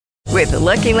With the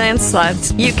Lucky Land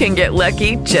Slots, you can get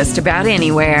lucky just about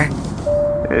anywhere.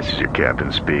 This is your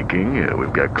captain speaking.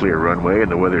 We've got clear runway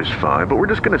and the weather's fine, but we're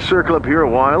just going to circle up here a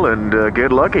while and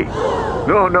get lucky.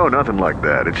 No, nothing like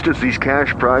that. It's just these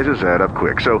cash prizes add up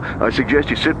quick. So I suggest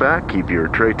you sit back, keep your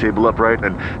tray table upright,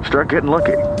 and start getting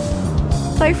lucky.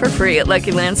 Play for free at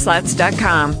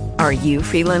LuckyLandSlots.com. Are you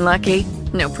feeling lucky?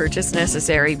 No purchase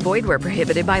necessary. Void where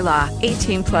prohibited by law.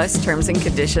 18 plus terms and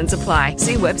conditions apply.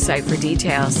 See website for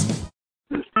details.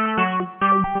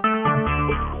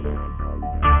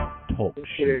 Talk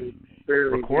shoes.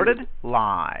 Recorded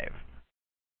live.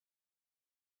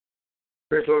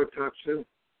 Praise the Lord, Talk Show.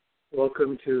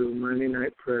 Welcome to Monday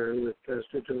Night Prayer with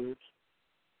Pastor George.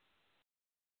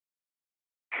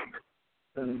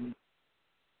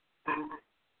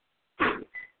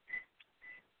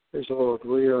 Praise the Lord.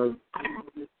 We are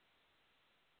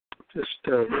just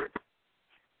going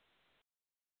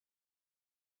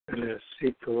to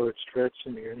seek the Lord's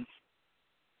direction here.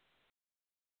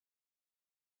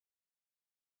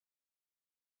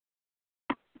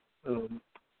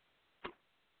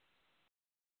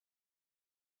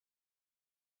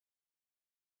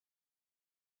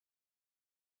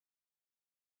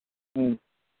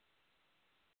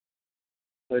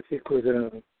 I think we're going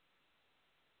to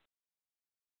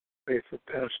pray for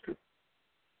Pastor.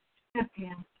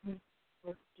 Okay.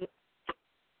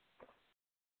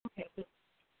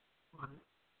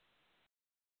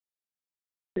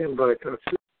 Stand by, Talk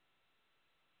Show.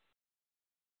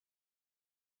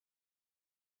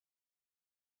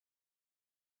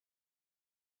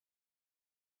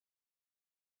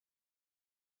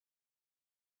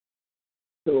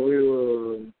 So we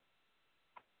will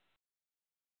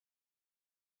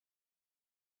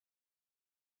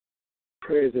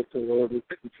pray that the Lord would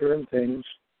confirm things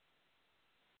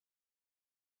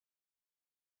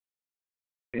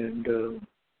and to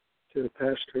the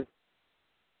pastor.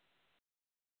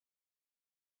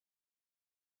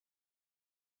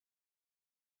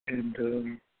 And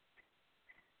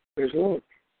praise the Lord.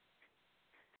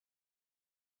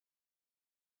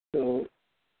 So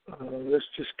let's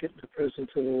just get in the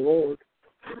presence of the Lord.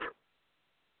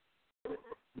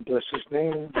 Bless his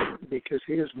name because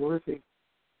he is worthy.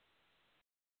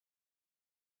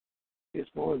 He is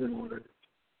more than worthy.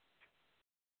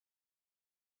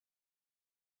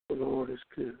 The Lord is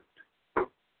good.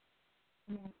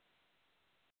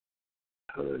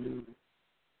 Hallelujah.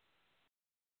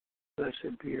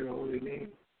 Blessed be your holy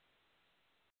name.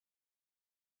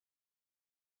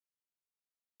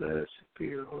 Blessed be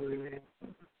your holy name.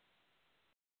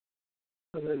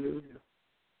 Hallelujah.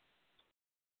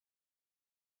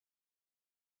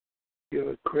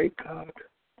 You're a great God,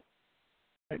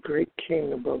 a great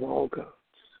King above all gods.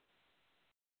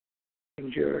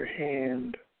 And your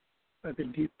hand by the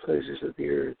deep places of the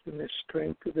earth, and the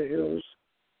strength of the hills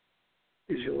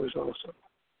is yours also.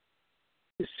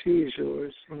 The sea is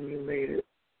yours, and you made it.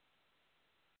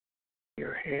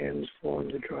 Your hands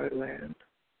formed the dry land.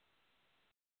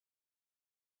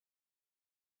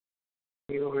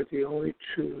 You are the only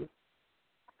true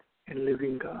and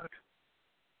living God.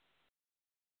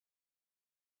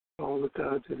 All the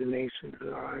gods of the nations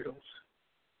are idols.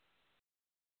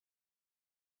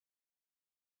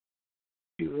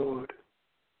 You, Lord,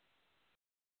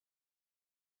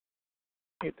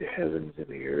 made the heavens and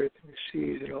the earth and the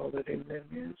seas and all that in them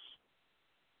is.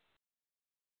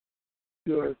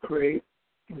 You are great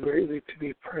and greatly to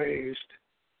be praised.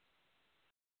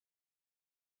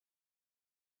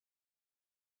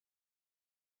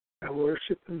 I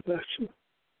worship and bless you.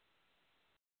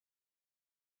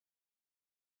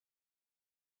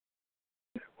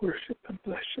 I worship and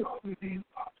bless your holy name,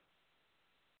 Father.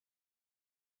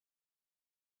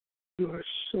 You are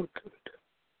so good.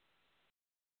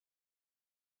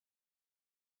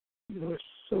 You are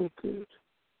so good.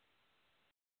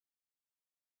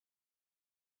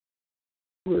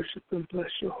 Worship and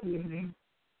bless your holy name.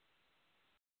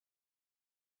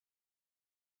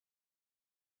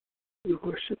 We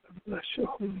worship and bless your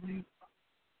holy name.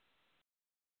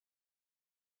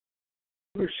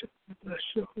 Worship and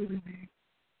bless your holy name.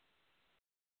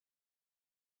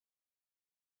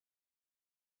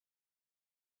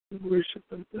 We worship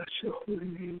and bless your holy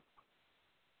name.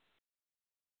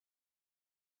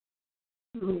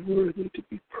 You are worthy to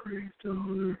be praised,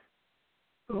 honor.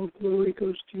 All glory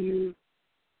goes to you.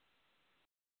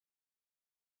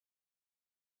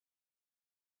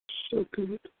 So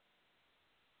good.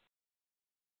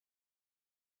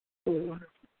 So wonderful.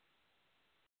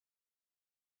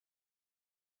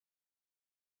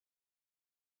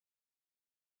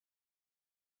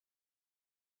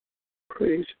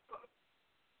 Praise you, Father.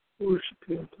 Worship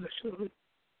you and bless you.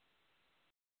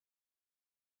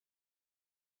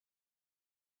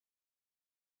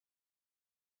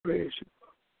 Praise you.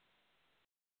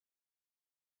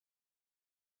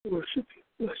 Worship you.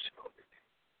 Bless you.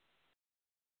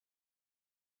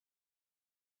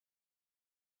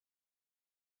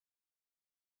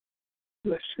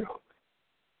 Bless you.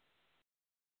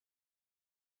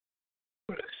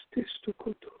 Bless this to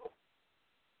go to.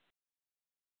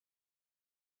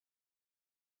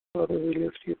 Father, we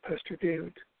lift you, Pastor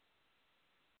David.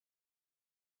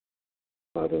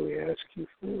 Father, we ask you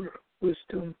for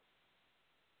wisdom,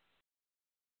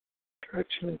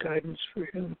 direction, and guidance for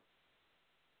him.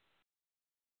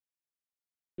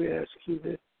 We ask you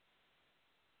that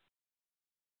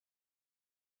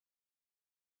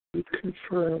we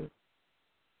confirm,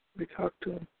 we talk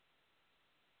to him.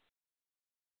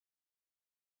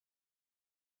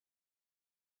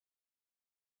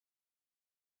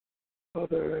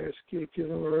 Father, I ask you to give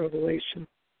him a revelation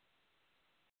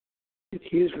that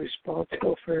he is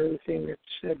responsible for everything that's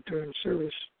said during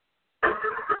service.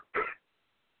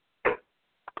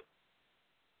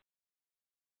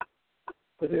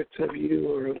 Whether it's of you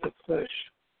or of the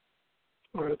flesh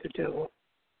or of the devil.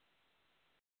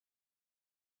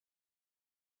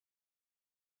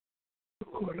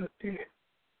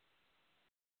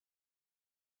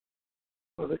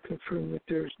 Father, confirm that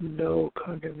there is no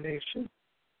condemnation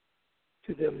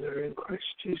to them that are in Christ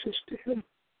Jesus, to him.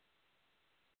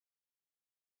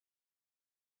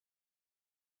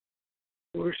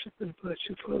 Worship and bless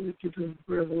you, Father. Give him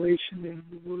revelation in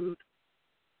the word.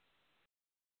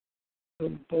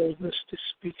 And boldness to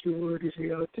speak your word as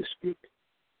he ought to speak.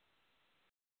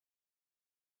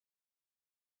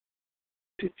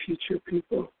 To teach your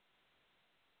people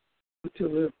to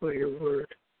live by your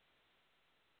word.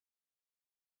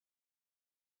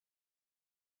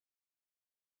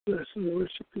 Bless and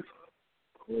worship you, Father.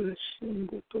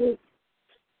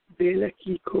 Bela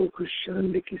kiko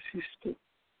kushande kisisto.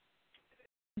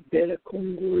 Bela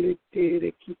kongole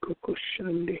tere kiko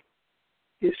kushande.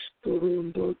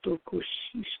 Estorondo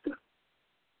koshista.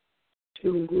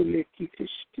 Tiongole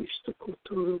kikishtisto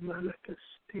kotoro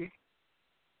malakaste.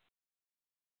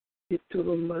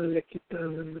 Itoro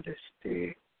malakitana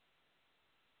maleste.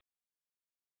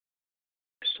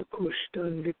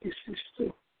 Sokoshtande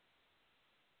kisisto.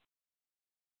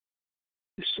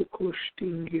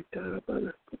 Sokostingi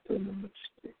tarabalakotono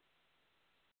maleste.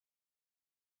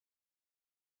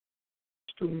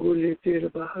 Stungole tera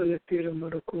bahala tera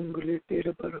marakongole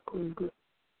tera barakongo.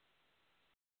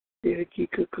 Tera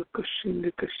kika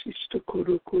kakashinde kashisto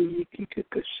koroko yikika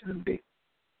kashande.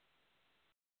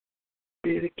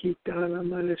 Tera kitala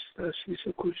malestasi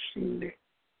sokoshinde.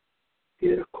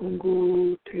 Tera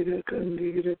kongo tera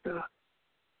kangirata.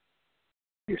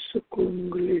 Yeso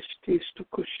kongole stisto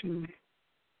koshinde.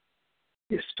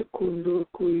 Yeso kondo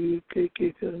koi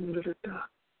keke kangrata.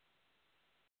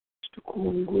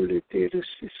 Kongole tera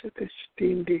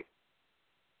sisakastinde.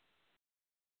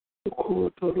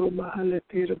 Kotoro mahala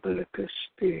tera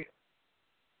balakaste.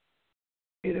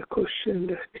 Tera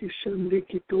koshenda tisande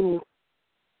kito.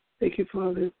 Thank you,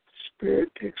 Father. The Spirit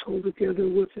takes hold together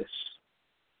with us.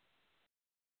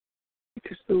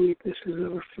 Because the weaknesses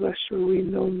of our flesh, where we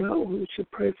know not what we should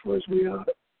pray for as we ought.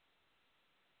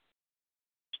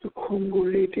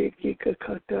 Kongole te kika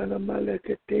katana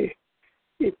malakate.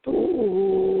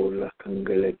 Ito la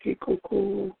kangala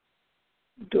kikoko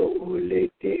do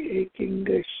olete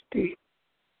ekingasti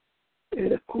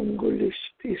era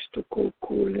kongolisti sto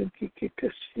kokolen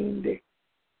kikikasinde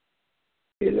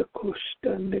ela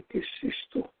kostande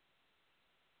kisisto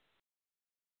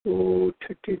o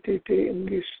tetete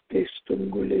ingiste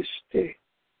stongoleste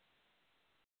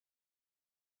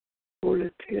ola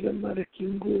tera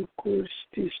marakingo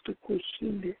kosti sto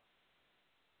kosinde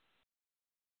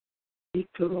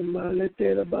Itoro male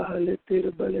tera bahale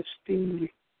tera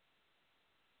balestingi.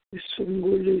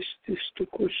 Isungule stisto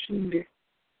koshinde.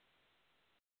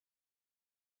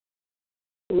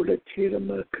 Ola tera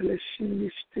makalesindi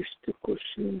stisto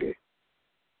koshinde.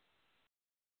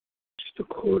 Sto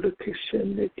koda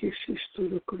kishende kisisto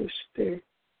lo kroste.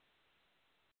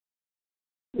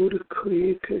 Ora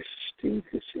koye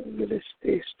kastingi singele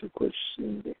stisto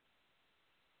koshinde.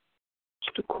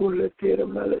 Sto kola tera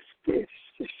malestes.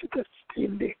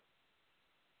 Kastinde.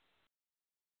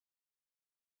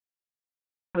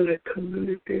 Alle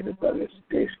kandule tena balas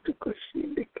testo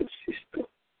kashinde kasisto.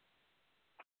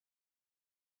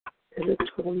 Ele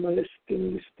tromalas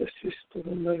tingista sisto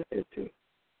malete.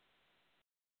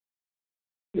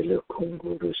 Ele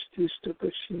kongoros tisto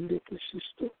kashinde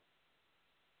kasisto.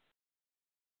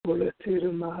 Ola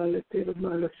tera mahala tera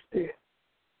malaste.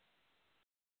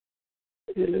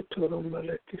 Ele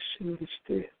tromalas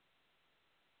kashinde.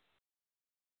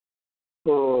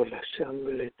 Oh, la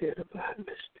sangre tera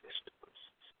bahalas testo.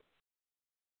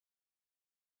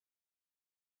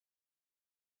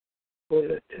 Oh,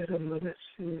 la tera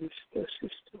marasista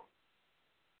sisto.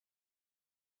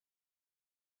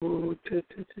 Oh,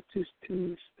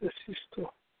 tetista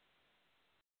sisto.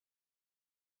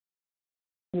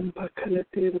 Umpakala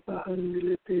tera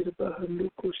bahandu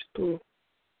kusto.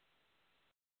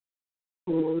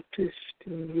 Oh,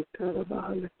 testing tera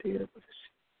bahala tera bahalas.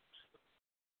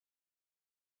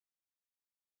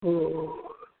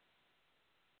 Oh.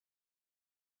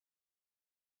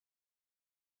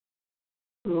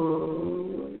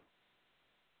 Oh,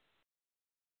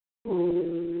 oh,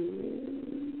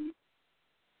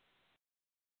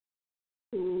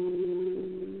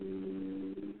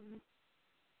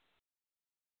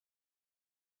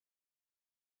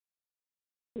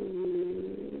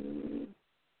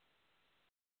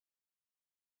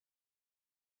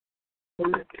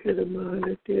 la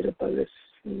tierra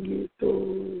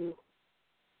palestino.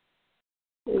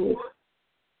 Oh,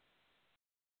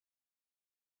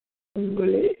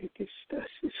 Congole che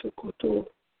stasi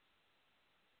socoto.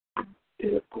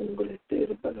 Tera Congole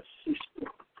tera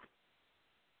palestino.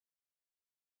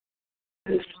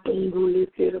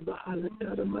 Estongole tera bahala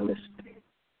tera maleste.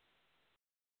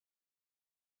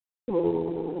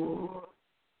 Oh,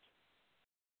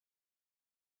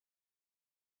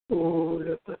 oh,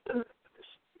 la patata.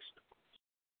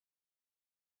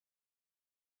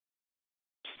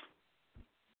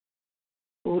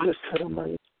 Oh, la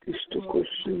caramel. Cristo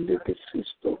coscinde che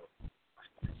sisto.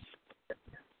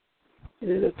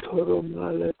 E la toro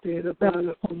mala tera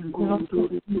bala con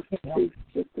gondori di stesse.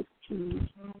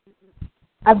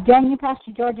 I've done you,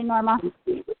 Pastor George and Norma.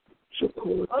 Okay.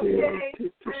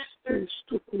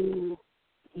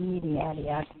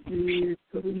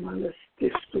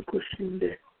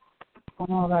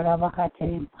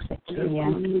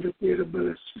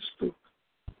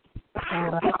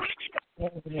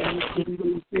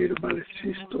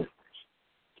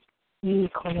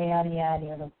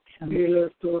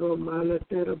 Toro mala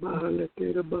tera bahala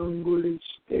tera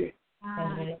bangoliste.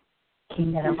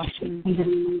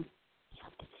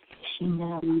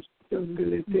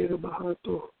 Sangile tera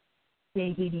bahato.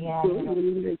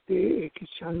 Lete e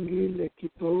sangile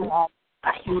kito.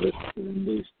 Ora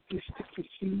sinde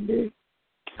kisinde.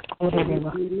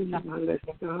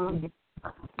 Malesta.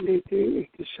 Lete e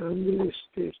sangile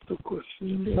stesso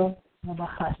cosinde.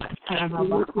 Maleste.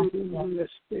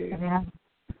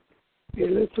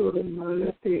 El toro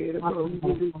mala tera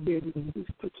bangoli tera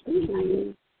kisto.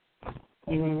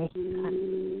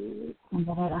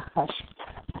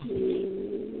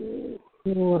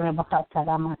 Ora bakata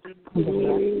lama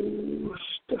kundriya.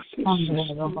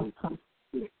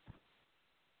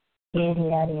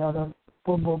 Eri ari oro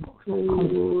bobo.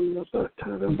 La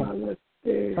batara mala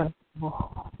tera.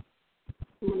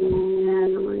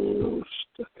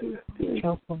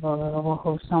 Choco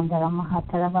bobo sondara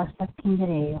mahatara basta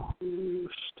kindreyo.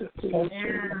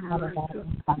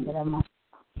 Kandra ma.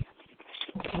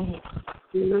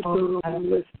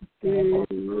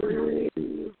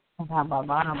 Baba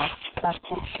basta.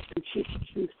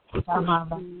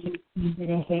 Baba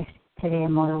kindre tere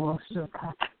moro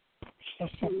suka.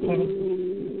 Tere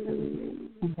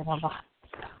kandra ba.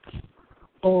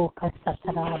 O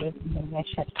kasatara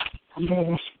yeshat.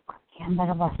 Andre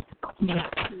kandra basta kundra.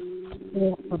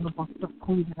 O bobo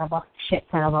kundra ba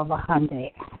shetara baba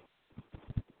kandre.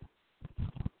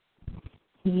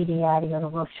 Iri ari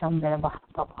oro sondara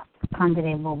basta.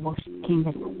 Kandre bobo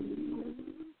kindre.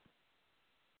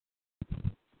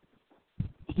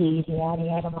 Iri ari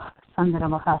oro sondara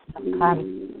basta. Kari.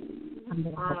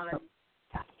 Kandre bobo.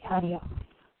 Ari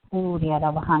uri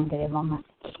ara bahandre mama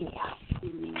sikia.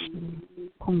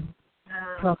 Kum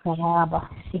prokaraba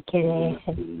sikere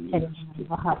sere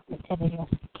bahatte sere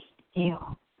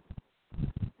sikio.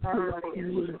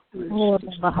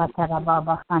 Uri bahatara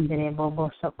baba handre bobo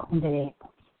sokundre.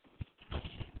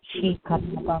 Shikar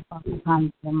baba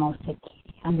handre moseki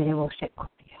handre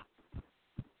bosekoya.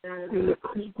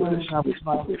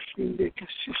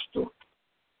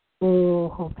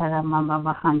 Oh, para mama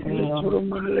bahandre.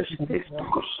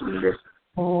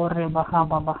 Ore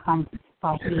bahaba bahandre.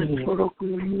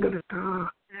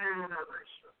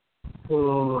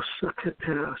 Oh,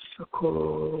 sakatera sako.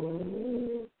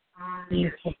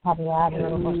 Ise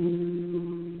pariario.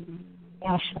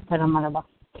 Yasha para maraba.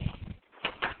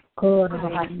 Kore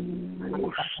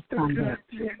bahandre. Thank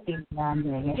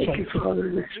you, Father,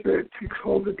 the Spirit takes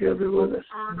hold together with us.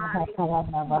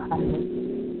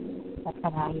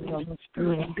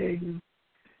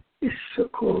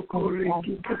 Isako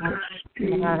koreki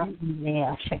kakasti.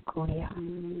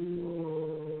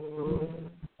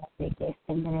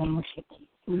 Kandere Mushiki.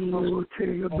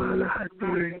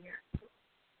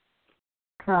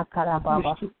 Kakara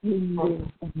Baba.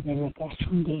 Kandere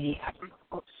Gashundiri.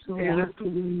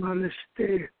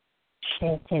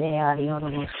 Shetere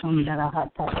Arioro Sundara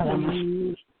Hata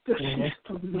Saramash.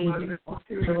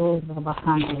 Baba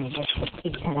Kandere Gashiki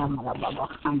Taramala Baba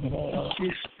Kandere.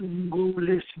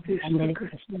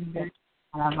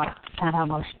 Alaba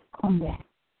Sarabosh Kunde.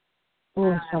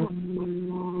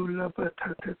 La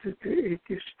patata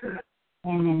etista.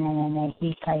 Enene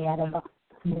Hikayaraba.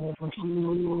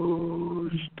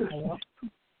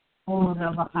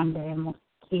 Ora Kandere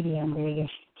Mukiri and the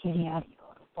Gashikiri Ario.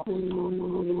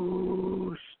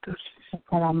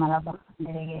 Taramala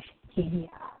Kandere Gashikiri.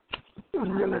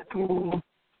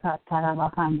 Taraba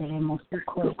Kandere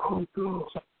Musuko.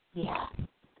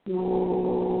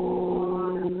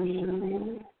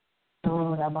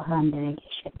 Ora Bahandere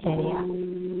Gesheteria.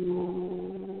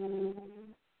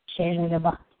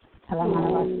 Shereba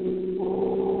Salamava.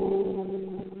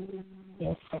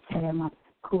 Yes, Terema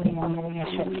Kurian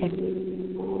Gesheteri.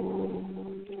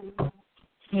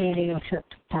 Here Shut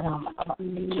Taramava.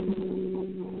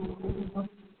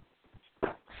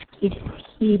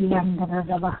 Skirian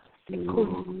Rava.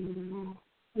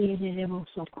 Here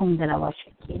also Kundara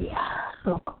Shikiria.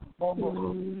 Bobo.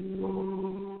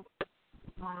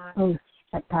 Oh,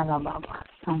 Satara Baba,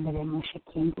 Sandre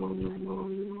Mushikin,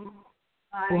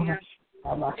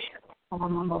 Abash,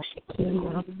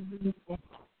 Amamoshikin,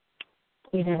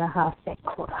 Kira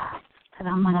Hasekura,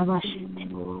 Taramarabash,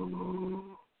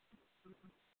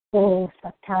 Oh,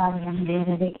 Satarian,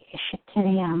 Dere,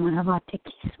 Shiteria, Marabatik,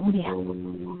 Suria,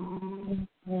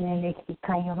 Leki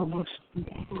Kayorobus,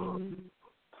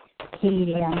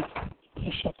 Kirian,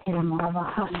 Shitera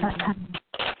Marabahasa.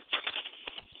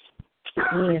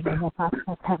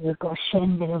 Go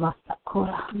scendere basta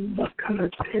ancora.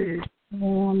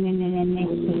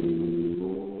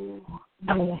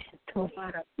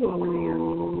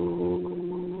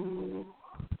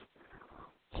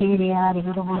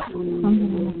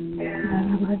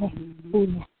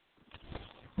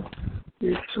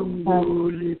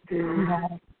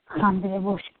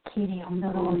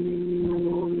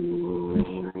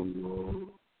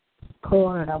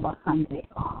 Corra Bakandre,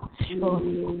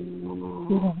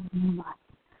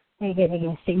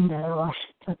 Egere Sindra Wash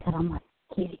to Taramat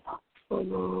Kirio.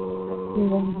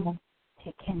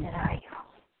 Tekenderayo.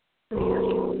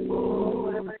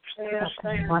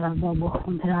 Warabobo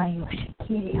Hundrayo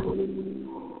Shikirio.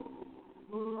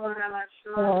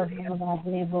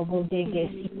 Bobo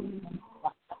Degesi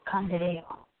Candreo.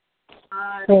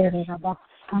 Corra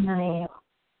Bakandreo.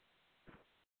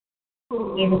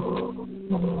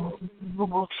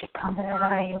 Bobo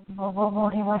Shikanderayo, Bobo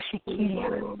Riva Shikiria.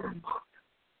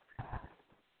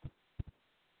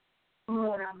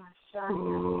 Ora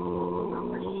Masaya.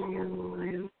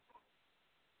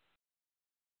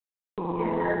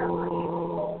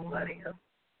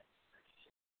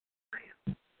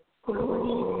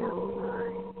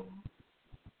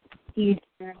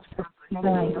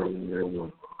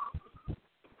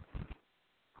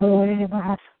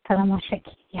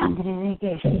 Taramashaki, Andre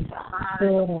Geshiva,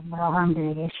 Andre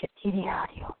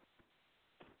Geshitiriario.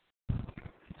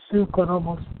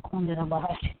 Sukorobos,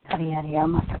 Kunderabash, Tariaria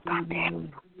Masakande.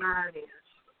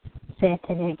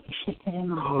 Setere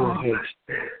Geshitirema.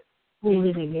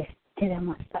 Uri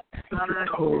Gestiremasak.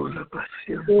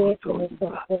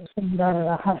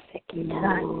 Sundara Haseki.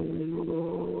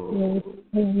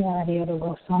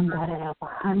 Yario Sondara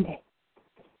Bahande.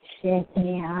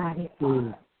 Shetriario.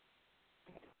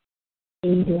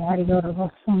 Ario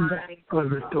Rosunda.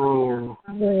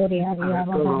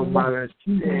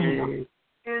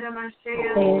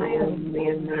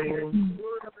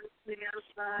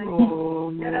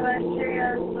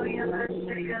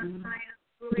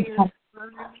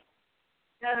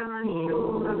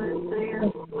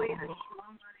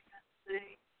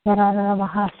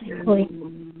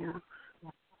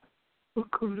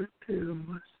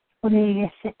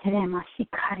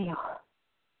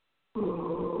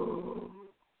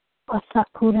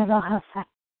 Osakura Rahasa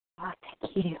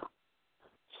Kirio.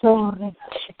 Sorry,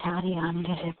 Shitari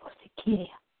Andere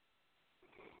Bosikiria.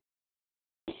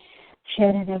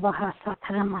 Shere de Bahasa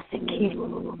Taramasiki.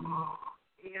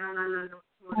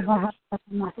 Bahasa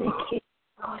Masiki.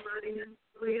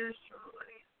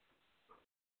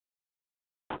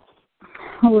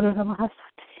 Ura Bahasa.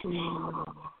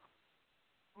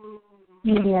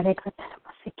 Ilia de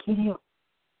Cataramasiki.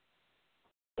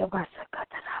 Yabasa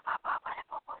Cataraba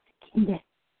Bosikinde.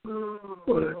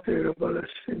 Ora Tera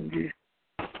Balasindi.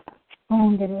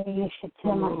 Andere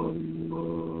Yeshitama.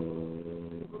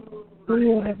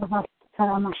 Ura Bahasa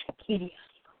Taramashakiria.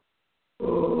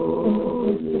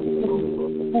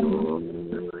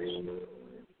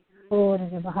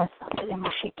 Ore bahasandere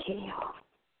mashikeyo.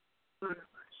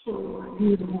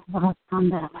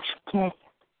 Bahasandere mashikeyo.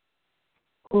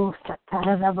 Usta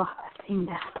tarada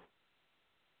bahasinda.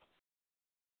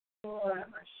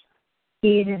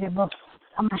 Ire bos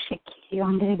amashikiyo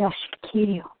andere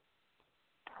gashikiyo.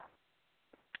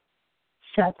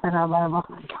 Shatara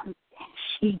bahasandere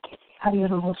shike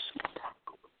hayro bosuta.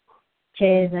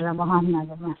 Cezara bahana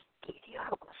mashikeyo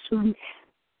bosunde.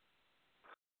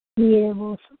 Ire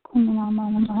bos kumana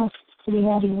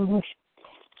mahasriyo bos.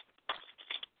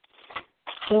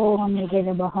 So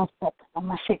negere bahasata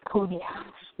mashikuya.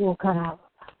 Ukaraba.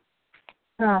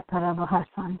 Ratara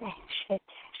bahasande shit.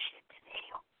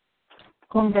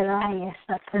 Konderaya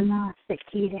satana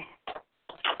sekire.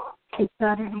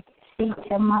 Sitare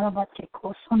site marabate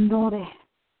ko sondore.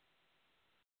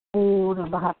 Ura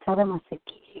bahatara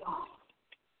masekiyo.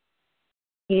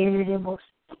 Ere bos.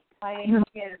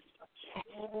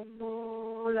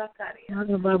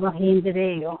 Baba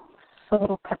hindreyo.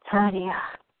 Soro kataria.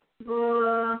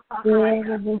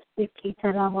 Ere bos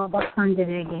kitara baba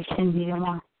kandere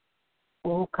geshendirama.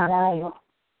 O karayo.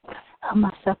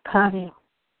 Amasakario.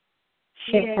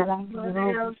 Shetara.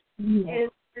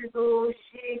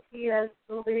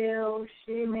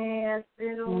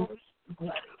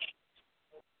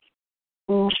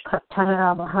 O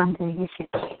katara bahande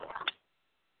geshetia.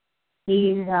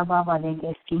 Ira baba de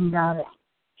gesindare.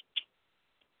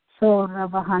 Sora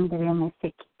bahandere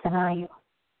mesekitarayo.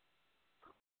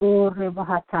 Ore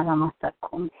bahatara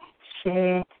masakunde.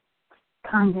 Shet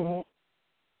kandere.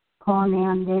 Kone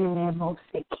andere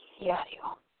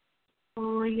bosekiriayo.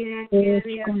 Oh, yeah, yeah.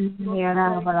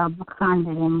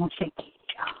 Kandere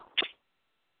mosekiria.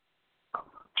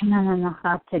 Nana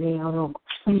hatere oro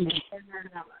sunde.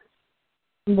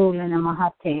 Bule na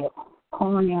mahateo.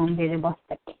 Kone andere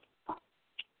bosekiriayo.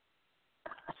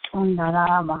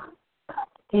 Sundaraba.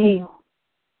 Kateo.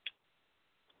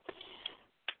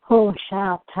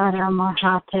 Hosha tarama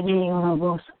hatere oro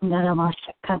bosundaraba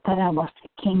kataraba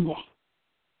sekinde.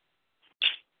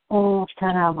 O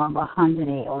taraba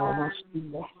bahandre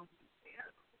orosinde.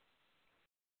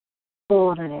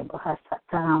 Ore bahasa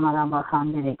taramara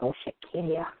bahandre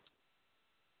goshekiria.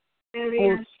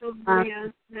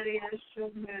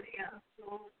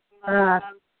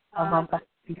 Baba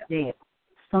de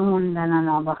sondana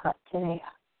na bahatrea.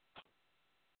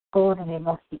 Ore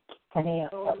basikitrea.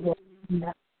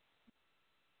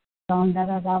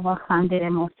 Sondara bahandre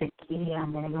mosekiria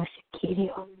andre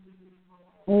goshekirio.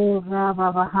 Ura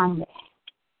baba hande.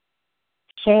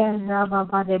 Shera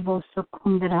baba de boso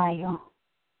kundrayo.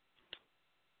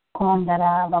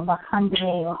 Kondara baba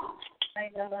handreyo.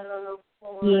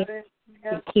 Ye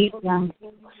kiyan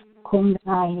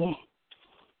kundraye.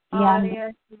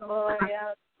 Yan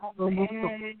boso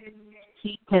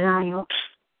kiterayo.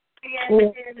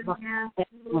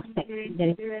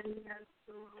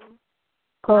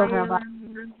 Kora baba.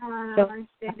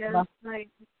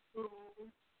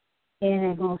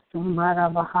 Ere bosumbara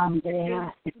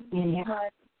bahandrea sekiria.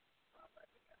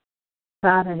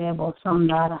 Sarare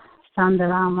bosundara.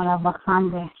 Sandaramara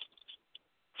bahande.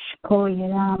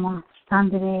 Shkoyirama.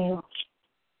 Sandreo.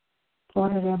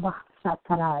 Orere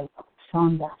bahsatarayo.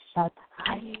 Sonda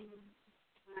satarayo.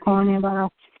 Kone bara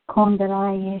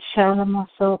kondaraye.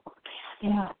 Shalamaso.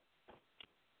 Ya.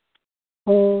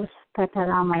 Os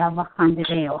kataramara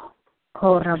bahandreo.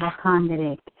 Kora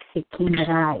bahandre.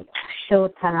 Sikindarayo.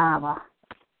 Shotarava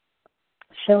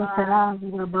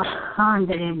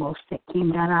bahandre boste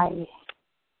kindaraye.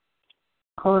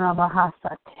 Kora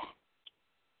bahasate.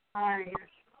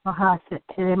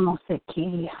 Bahasate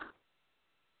mosekiria.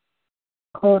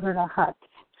 Kora rahate.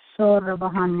 Sora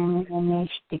bahane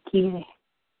neshtikire.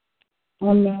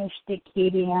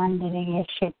 Uneshtikiri andere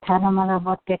yeshe taramara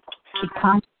bote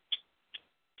sikan.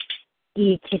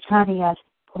 I kitarias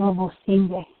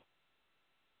probosinde.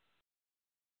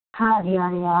 Hariya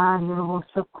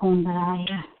roboso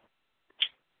kundraya.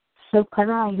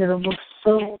 Sokaraya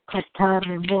roboso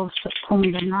katare boso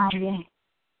kundraya.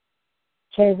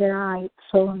 Chedarai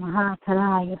so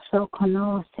mahataraya so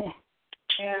konose.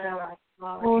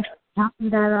 O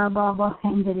sandara baba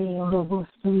hendri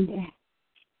robosunde.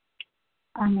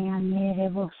 Ane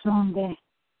rebosonde.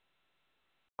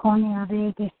 Kone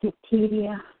arege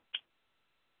sitiria.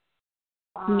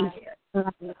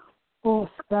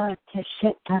 Oscar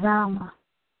Teshetarama,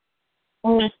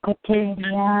 Oscar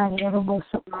Teliari,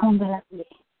 Roboso Kundrali,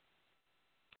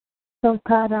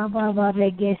 Sokara Baba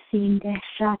Regesinde,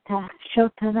 Shata,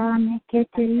 Shotarane,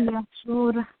 Keteria,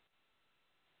 Sura,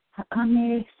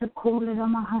 Hakane, Sukula,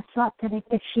 Mahasata,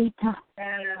 Rekeshita,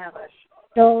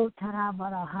 Do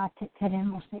tarabara hati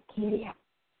teremose kiria.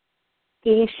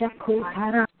 Esha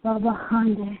kutara baba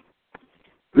hande.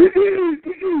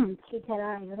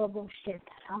 Kitara yorobo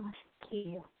shetara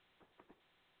kiyo.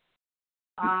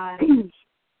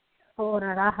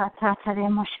 Ora raha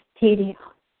tataremos kirio.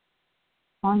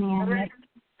 Oni ane.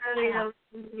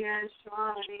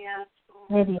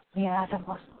 Vedi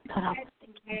yarabos tarabos.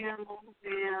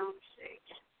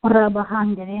 Ora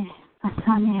bahandere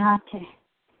asane hate.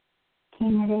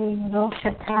 Kinere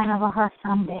rosha tara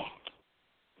bahasande.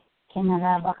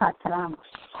 Kinara bahatramos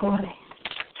kore.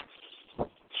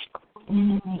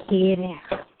 Hire.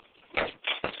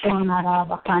 Sonara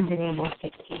bahandere bose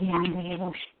kiriandere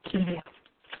rosha kirio.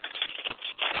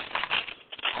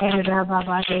 Era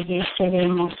baba de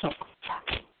seremos.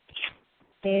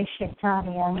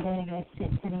 Deshetari andere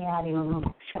setariari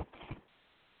unushate.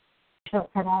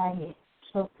 Shotarai,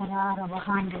 sotarara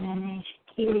bahandene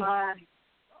shikiri.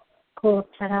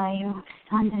 Kotarayo,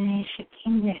 sandene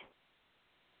shikinde.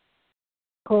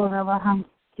 Kora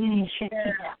bahandene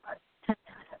shikira.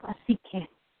 Asike.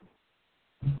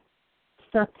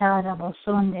 Sotara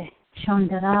bosonde,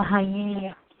 shondara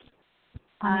hayeya.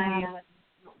 Aya,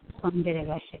 sondere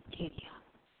gashekiria.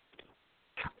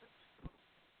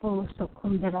 O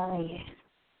sokundaraye.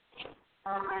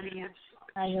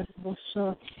 Ayo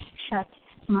busso shat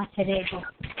materego.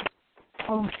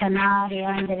 O sanari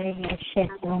andere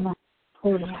shetoma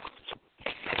kuria.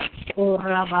 O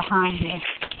rabahande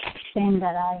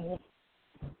sendaraye.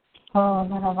 O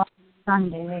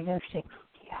rabahande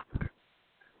sekia.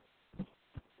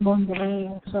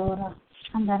 Bondere sora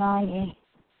andaraye.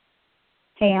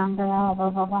 Hey andara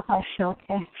baba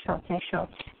shote shot.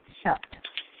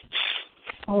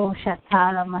 O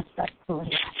Shatala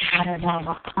Mastakuria,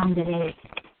 Aradava Andre,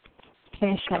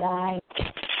 Kesharai,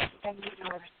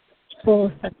 O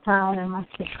Satala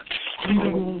Masik,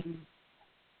 Andre,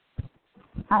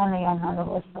 Aliana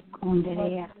Rosa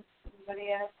Kundria,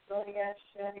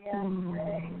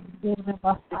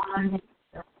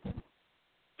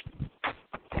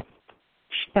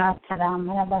 Shataram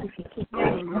Rabasiki,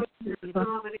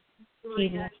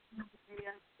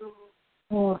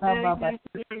 O Rababa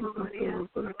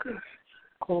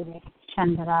Kore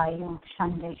Chandrayo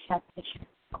Shande Shatish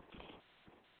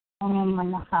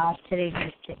Omanaha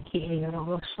Terigiste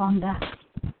Kirio Sonda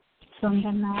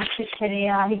Sondana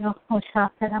Shitteriario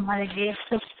Osakara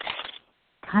Maragesu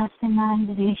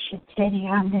Kasinandri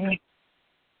Shitteriandri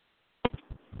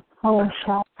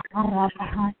Osha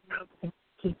Arabahan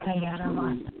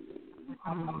Kikayaravan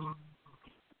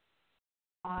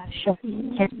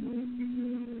Shofet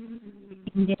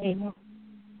Indeyo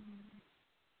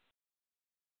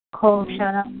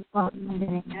Koshara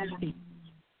Andre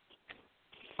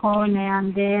Kone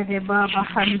Andere Baba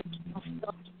Hand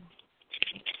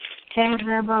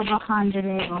Terra Baba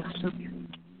Handre Osu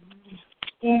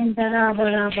Indara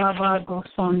Baba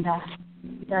Gosonda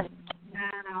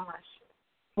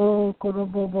O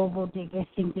Kurubobo de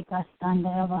Gesintika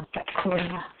Standara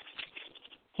Vasakuria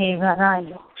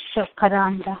Hevarayo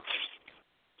Shokaranda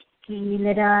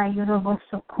Ilera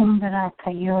Yuroboso Kundara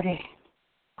Kayore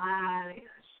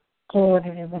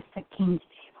Kore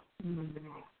Vasakinji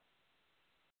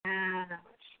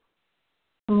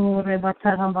Ore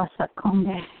Batara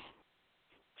Vasakunde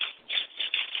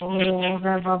Ore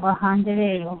Baba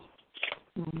Handreo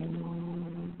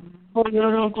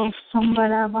Oyorogo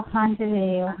Sombara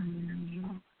Bahandreo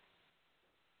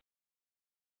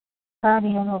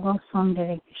Sariologo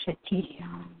Sondere Shetiria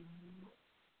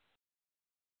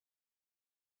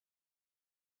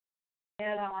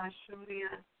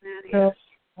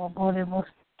Oborevos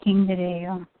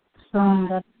Kindreo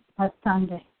Sonda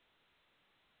Pastande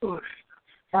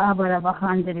Sabara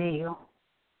Bahandreo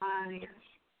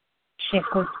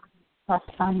Shekut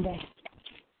Pastande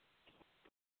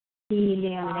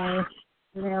Ilia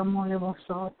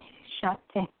Leomolevosot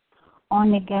Shate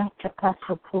Onigata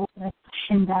Kasupura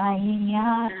Shindai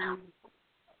Yara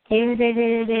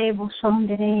Ere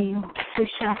Busondereo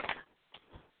Sushat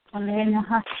Alena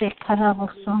Hase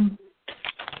Karavoson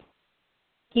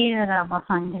Kira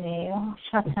Bahandreo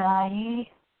Shatai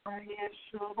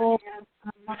O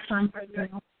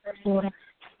Santoro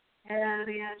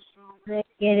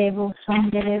Regerevo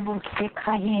Sonderevo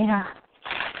Sekayera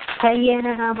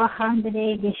Kayera Bahandre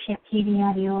de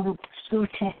Shekiriario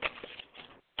Sute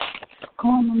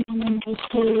Come Nere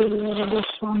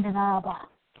Sonderaba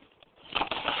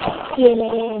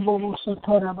Ele Bobo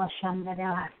Sotora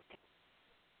Bashandara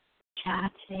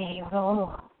Chatre Oro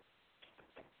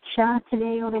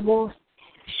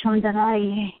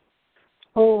Shondarai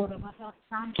Oh, Rabba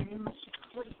Sandre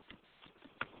Mashikuri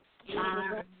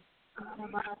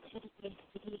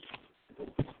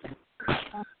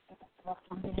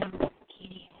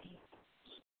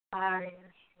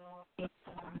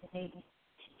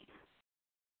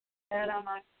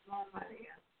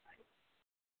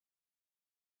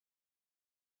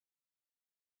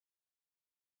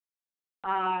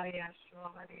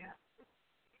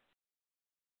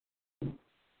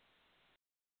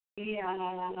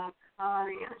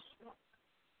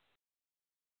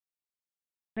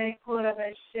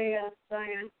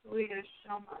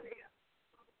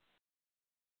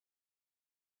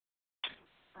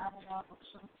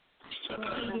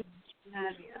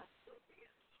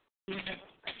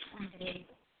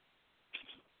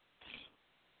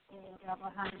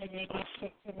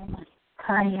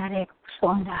Kariare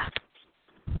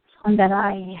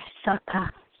Sondarai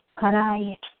Saka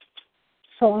Karai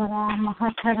Sora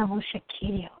Mahatara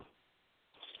Bushakirio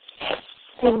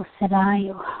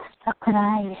Sarayo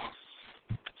Sakarai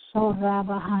Sora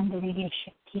Bahandere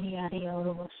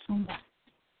Shakiriario Sunda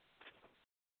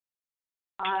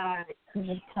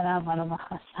Tarabala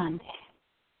Mahasande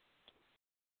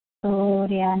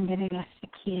Oriandere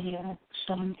Sikirio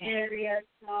Sunday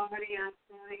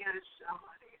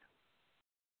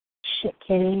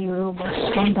Shikiri Yoruba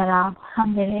Sundarab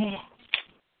Handere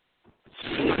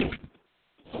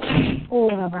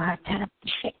Ora Bahatara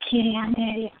Shikiri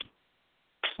Andere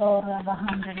Sora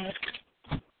Bahandere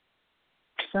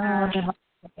Sora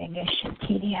Bahandere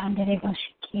Shikiri Andere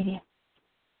Shikiri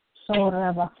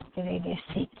Sora Bahandere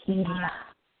Sikiria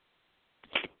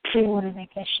Sora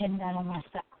Bekashendara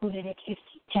Masakure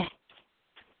Kisite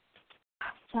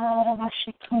Sora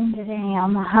Bashikundere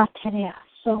Yamahateria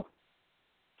So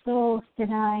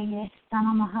Sirai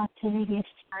Sanamahateria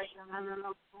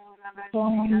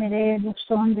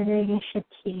Sondere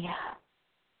Shatiria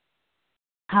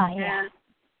Haya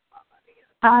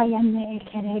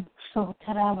Nekere So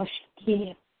Tarava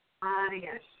Shakiria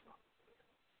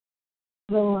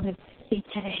Glory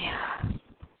Sitaria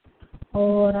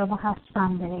Ora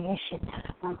Bahasandere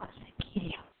Shitara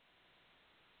Mavasakiria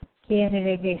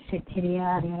Kere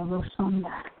Sitiria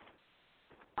Rosonda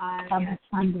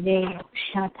Abasandere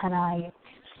Shatarai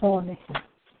Sole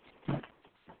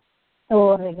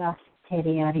Orega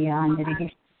Sitiria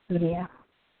Andere Sitiria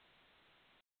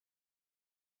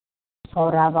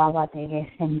Sora Baba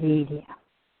Tege Sendiria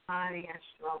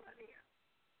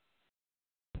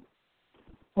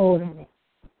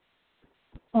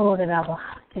Ora Baba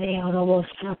Tre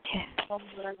Robostote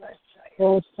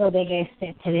Oso Dege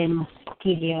Seteremos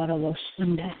Kiria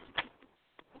Robostunda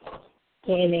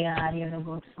Kele Aria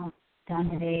Robosto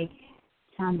Tandere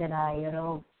Sandarai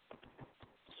Rob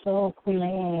So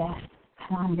Kulea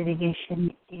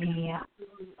Congregation Area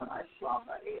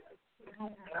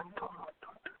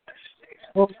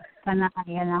O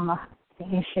Kanaya Nama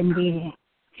Shendiria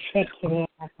Shekire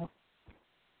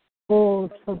O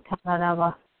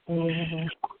Sotarava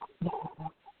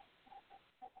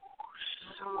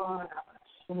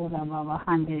Sura Baba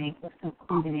Handere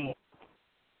Kundere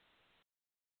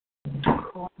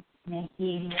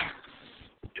Nehiria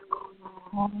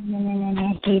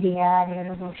Nehiria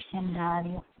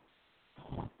Roshandario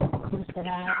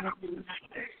Kusara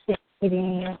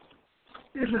Sekiria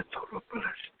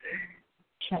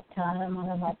Shatara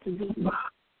Maravati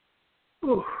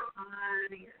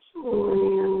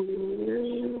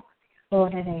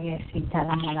Ora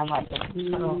Sitara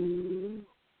Maravati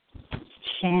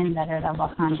Shendara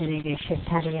Bahandere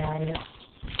Shetariario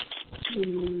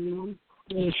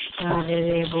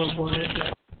Ishtare Bobo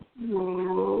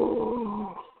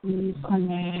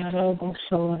Conero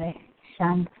Bosore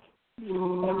San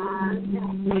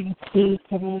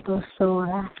Sitere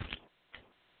Gosora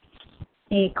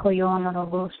E Coyono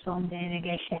Roboson de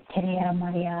Gesheteria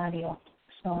Mariario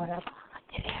Sora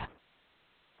Bateria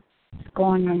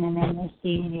Sconen and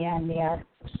Siria and the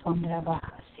Sondraba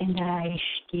Sindra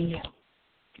Ishtia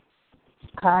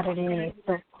Carre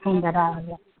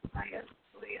Kundaraja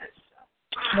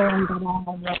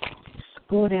Bondaraja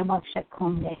Scure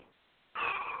Bakshakунde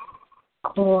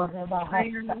Kore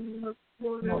Bahasa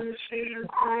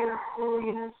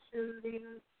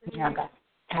Yaga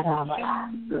Tarava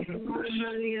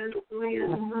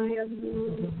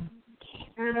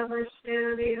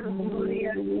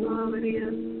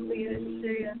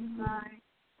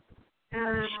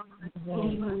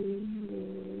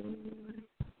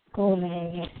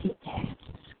Kole Site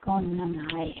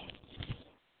Sconanai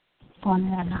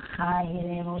Sconanai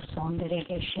Revo Sondre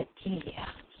Shetiria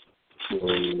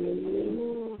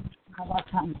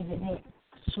Avasantire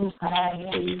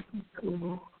Sukarai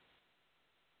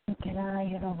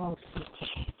Sukarai Rovo City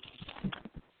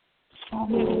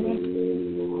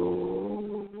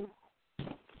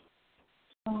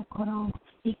Sokoro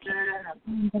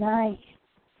Drai.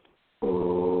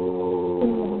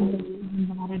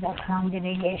 Narada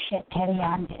Kandere Geshe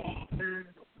Teriande.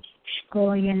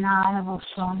 Skoyenara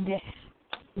Vosonde.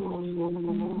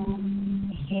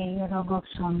 Heyorogo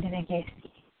Sondere Gesi.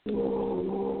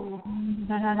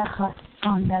 Narada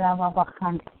Sondera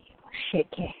Babakande.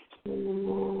 Sheke.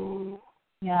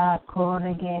 Ya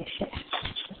Kore Geshe.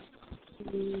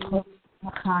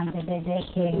 Bakande de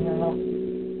Heyoro.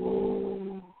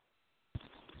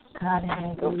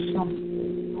 Kare Gosum.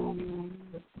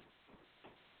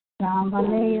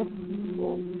 Sambaleyo.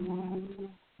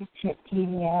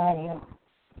 Chetiriario.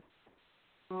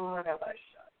 Ora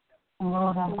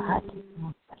Bhati.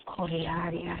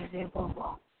 Coriaria de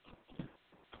Bobo.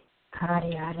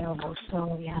 Cariario Boso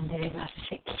Yandere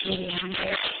Chetiriande.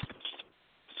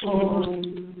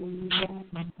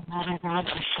 Narada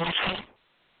Shaka.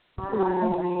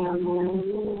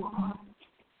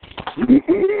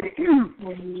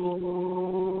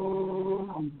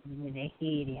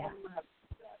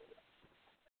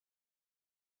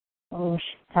 Osh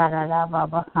Tarara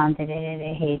Baba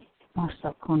Kandere Hit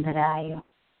Master Kundarayo.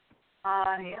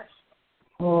 Yes.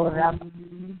 Ora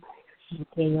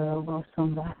Keyoro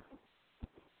Sumba.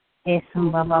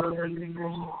 Esumba Baba.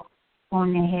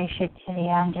 One Heshetri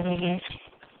Andreges.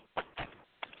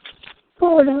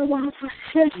 Ora Baba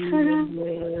Shetara.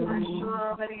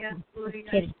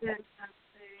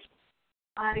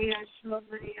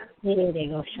 Here they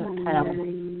go, Shotara.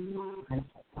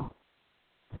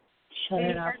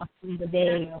 Shotara, the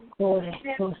day of Kore,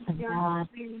 Toast and God.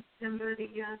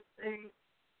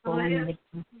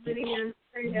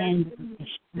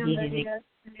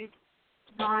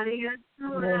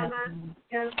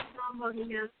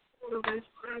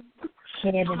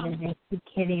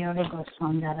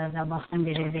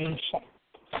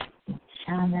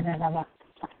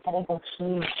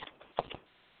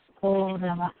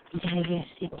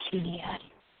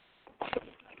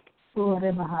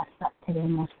 Ore bahasa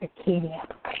teremos pekiria.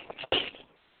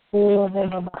 Ore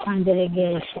babakandere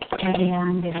gesh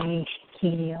teriandere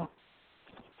kirio.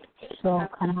 So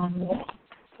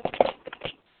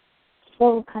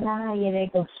kana yere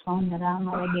go sondra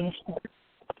maragesh.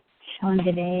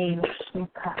 Shondere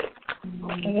suka.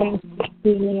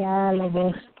 Kiria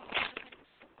lobos.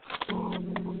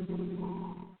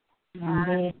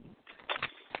 Ande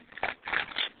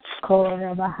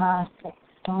kore bahasa.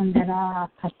 Sondra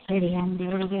Katerian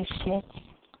Dirgeshet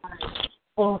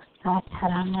O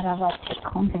Sataramaravat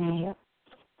Kondre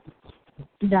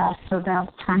Da Soda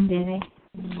Kandere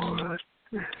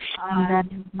Shanda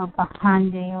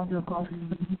Mapahande Odogos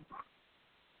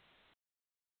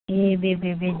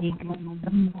Bebe Digum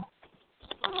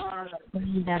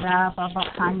Dara Baba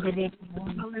Kandere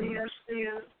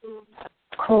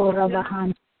Kora Bahan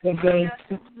the day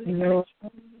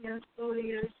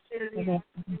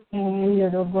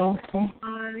Yorobose,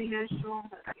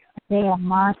 they are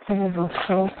martyrs of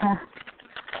Sota,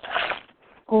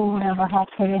 Ora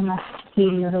Bahakerema,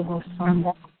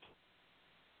 Yorobosonda,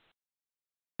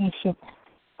 Ishit,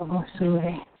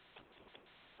 Bosure,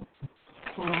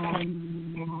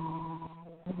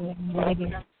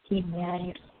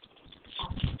 Kimiari,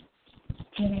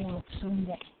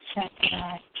 Sunde,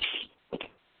 Shakrai,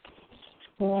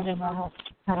 Ora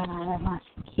Bahakarama,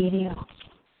 Kirio.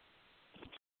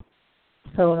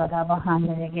 Sola da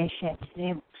bahanda de geshet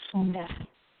de sunda.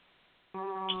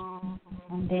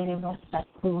 Andere basta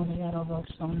kuri robo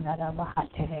sunda da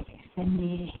bahate de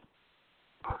gesendiri.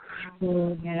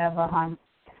 Kuri da bahan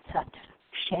sat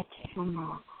shet.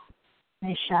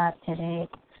 Neshatere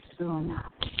suna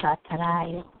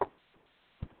satarayo.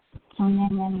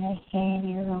 Unene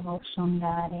heri robo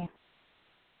sundare.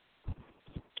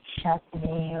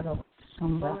 Shatere robo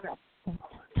sunda.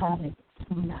 Tare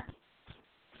sunda.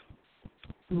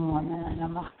 Mona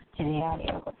nama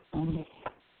teriario onde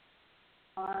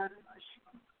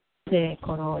se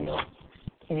coroyo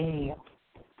terio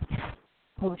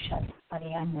pusha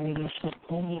ariano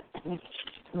rigeshteria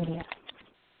teria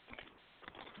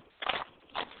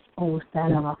usta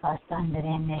la basta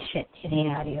andare nesce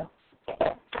teriario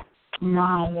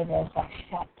naile del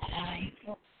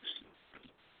passaggio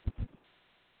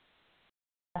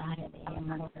stare di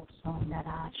mano sonda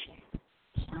race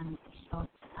santi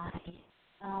sottari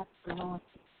Lord.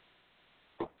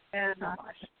 And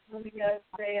we go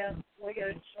there, we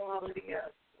go Shalia.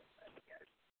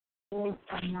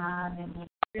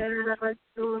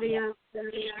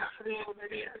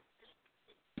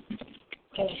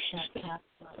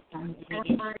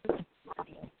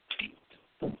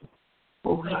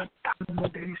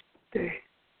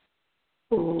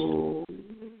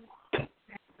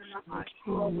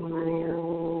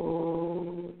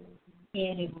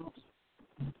 Queremos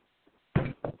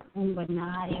un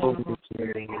benario,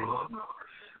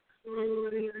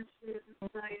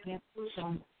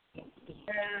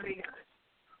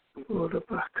 Ora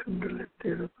bakandele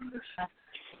teraples.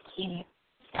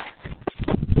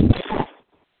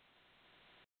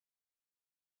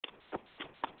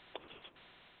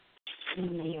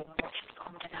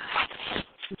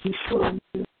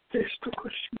 Testo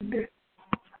coscinde.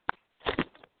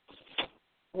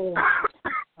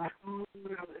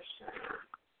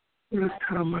 La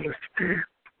taramalaste.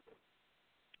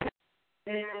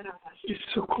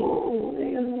 Isoko.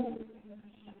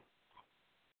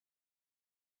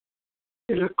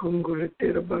 E la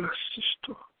congoletera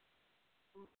balassisto.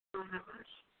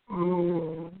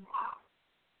 Oh.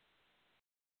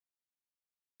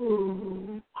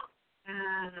 Oh.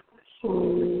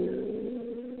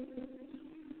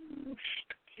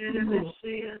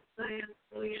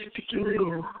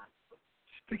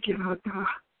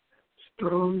 Stikirata,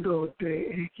 strondo te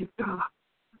ekita,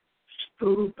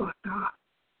 storupata,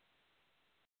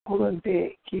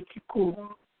 olante kikiku,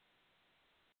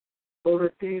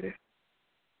 oratere,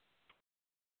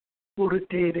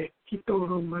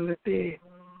 kitoro malate,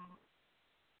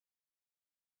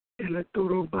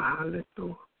 elatoro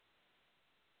bahaleto.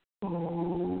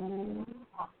 Oh.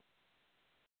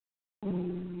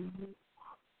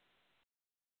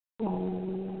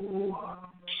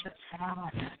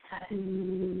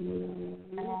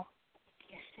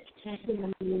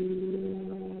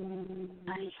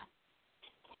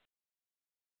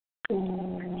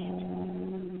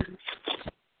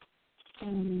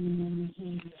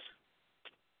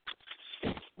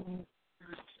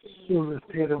 Una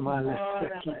tera male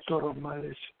sta toro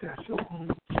male sta so.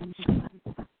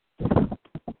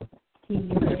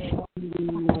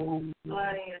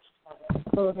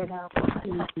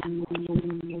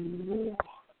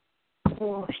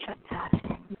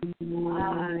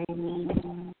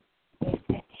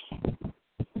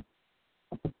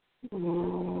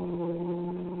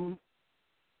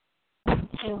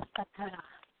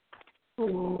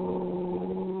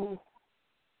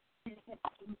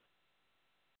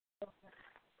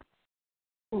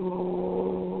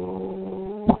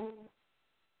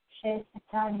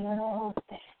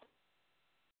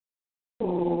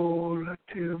 Oh, la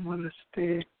tera male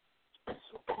sta.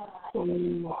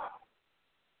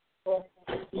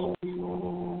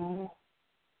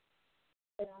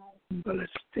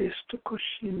 Balastesto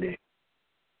coscine.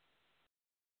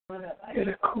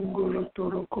 Era congolo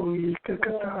toro con il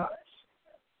cacata.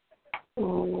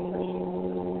 Oh.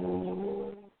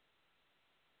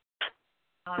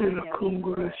 Era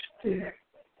congolo ste.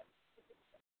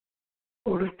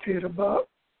 Ora terba.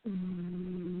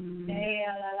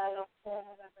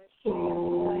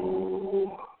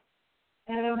 Oh.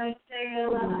 Era una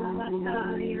stella, la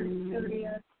battaglia,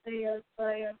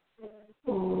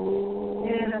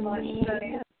 era una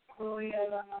storia, poi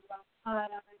era una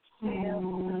battaglia,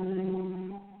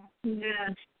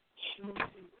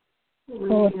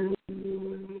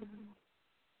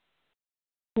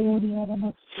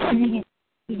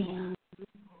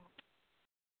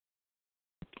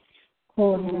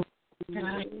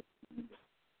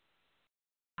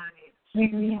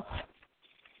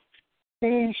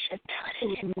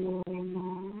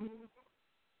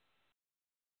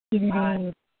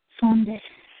 sonde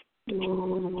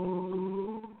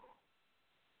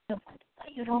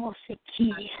io se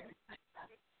chi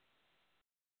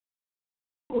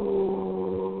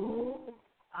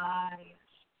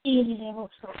il devo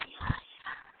sognare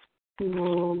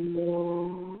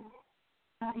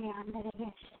andare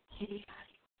verso il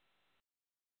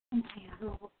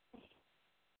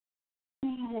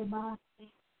le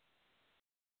batte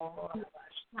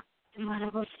ma la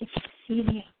voce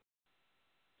Siria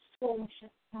solo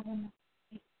cercare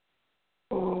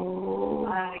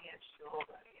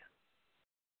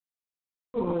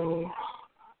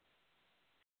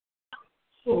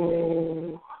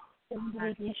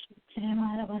sembra riesce a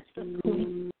tremare questo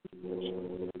qui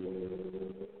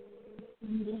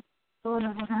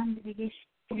solo vorrando che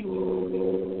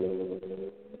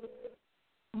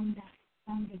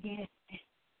andando dirette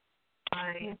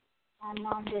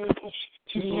andando che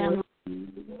scriviamo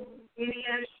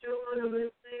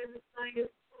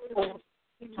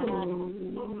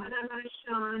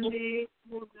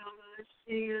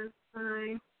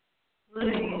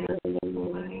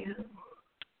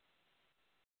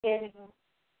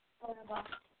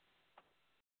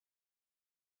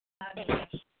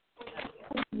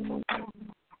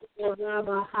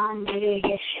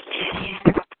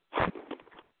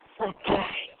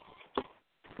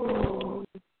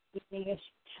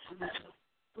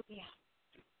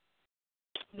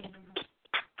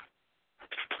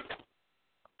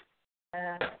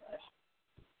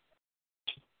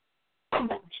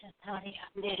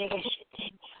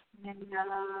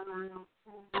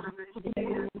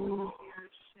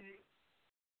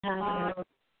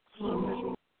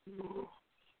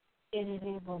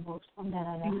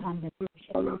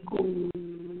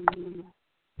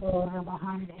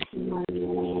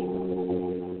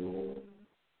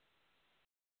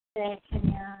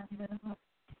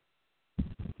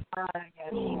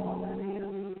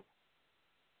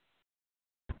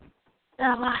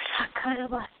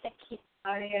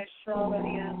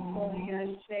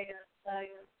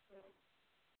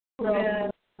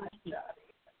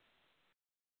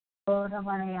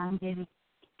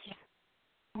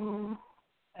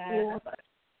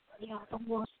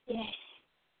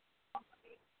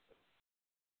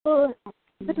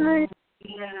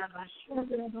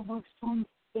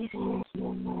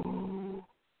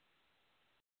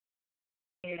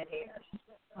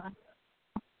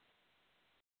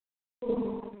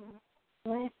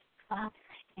Bless Father,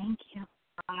 thank you.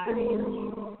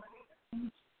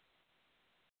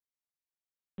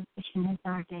 Salvation is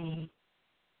our day.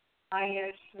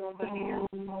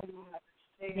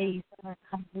 Days are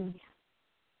hallelujah.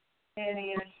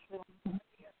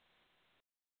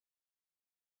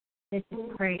 This is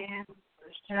prayer.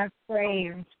 Our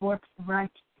prayers works of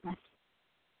righteousness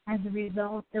as a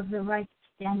result of the right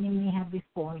standing we have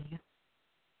before you.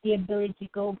 The ability to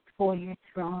go before your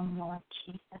throne, Lord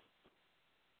Jesus.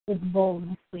 With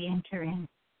boldness we enter in.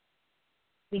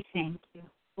 We thank you.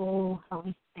 Oh, how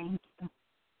we thank you.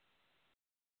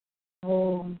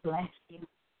 Oh, bless you.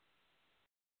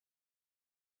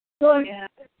 Lord,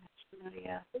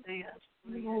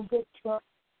 you're good to us.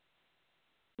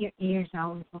 Your ears are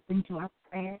always open to our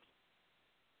prayers.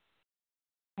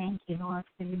 Thank you, Lord,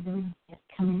 for the ability to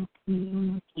come in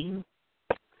communion with you.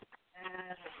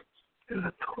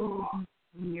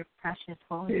 In your precious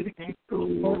Holy Spirit.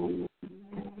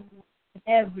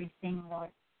 Everything,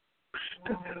 Lord.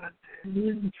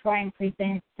 You can try and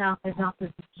present itself as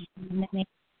opposition in the name of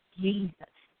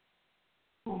Jesus.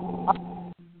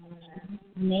 In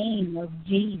the name of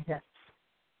Jesus.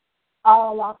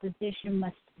 All opposition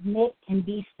must submit and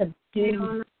be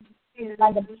subdued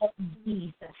by the blood of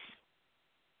Jesus.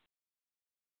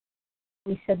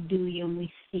 We subdue you and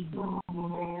we see you.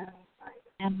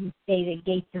 And we say the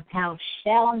gates of hell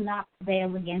shall not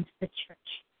prevail against the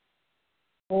church.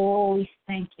 Oh, we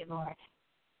thank you, Lord.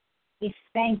 We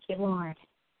thank you, Lord,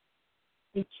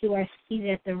 that you are seated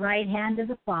at the right hand of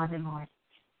the Father, Lord,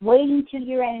 waiting till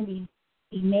your enemies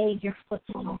be made your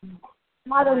footstool.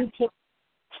 Father, we take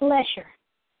pleasure.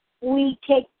 We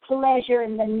take pleasure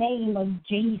in the name of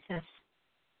Jesus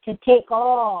to take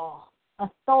all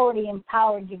authority and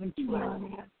power given to us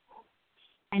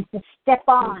and to step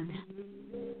on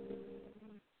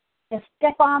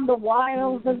the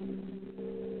wiles of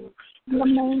the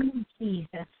name of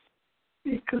Jesus.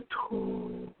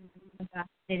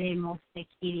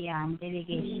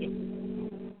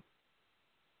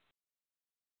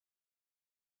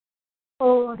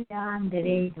 Oh,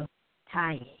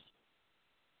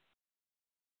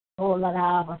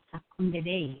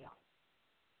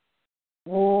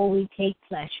 we take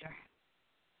pleasure.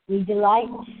 We delight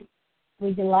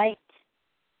to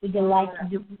do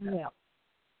well.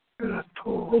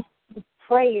 With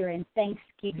prayer and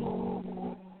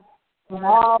thanksgiving. For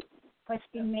all requests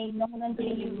be made known unto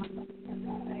you.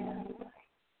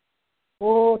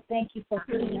 Oh, thank you for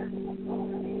peace.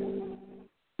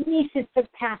 Peace that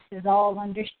surpasses all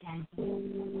understanding.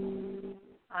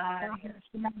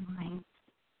 In our minds.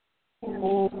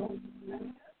 Oh,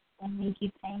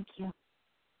 thank you.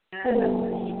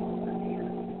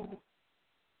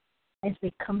 As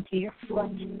we come to your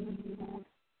foot.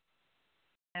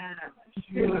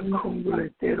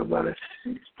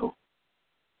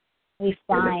 We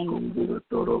find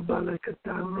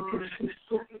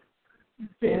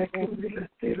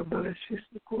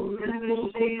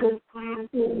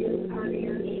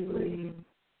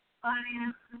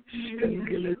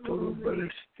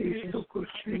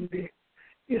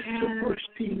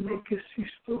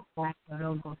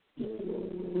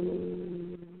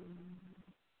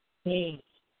hey.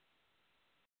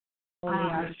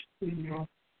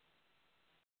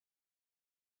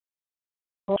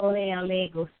 Ole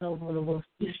alego sobre vos.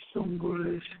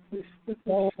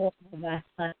 Oh,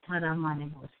 vasta taramane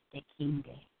vos te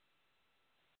kinde.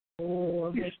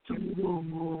 Oh,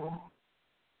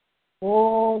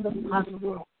 the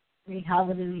posture,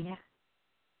 hallelujah.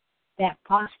 That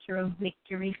posture of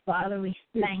victory, Father, we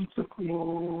thank you.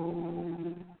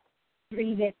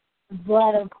 Through the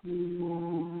blood of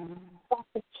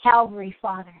the Calvary,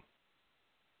 Father,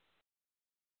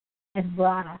 has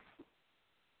brought us.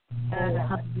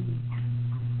 Hallelujah.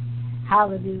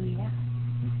 Hallelujah.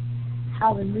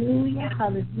 Hallelujah,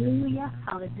 hallelujah,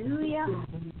 hallelujah.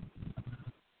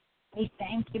 We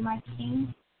thank you, my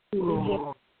King. We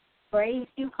praise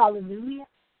you, hallelujah.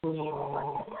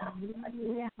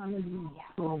 Hallelujah, hallelujah.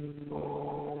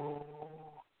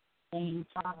 Thank you,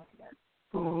 Father.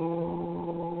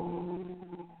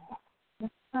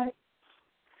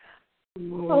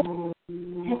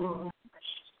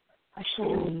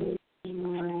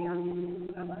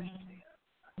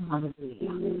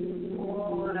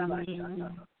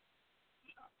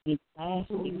 We thank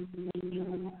you.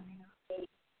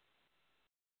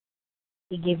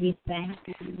 We give you thanks.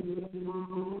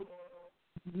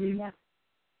 Hallelujah.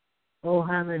 Oh,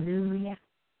 hallelujah.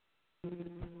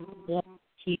 Bless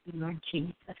you, Lord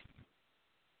Jesus.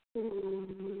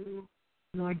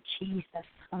 Lord Jesus.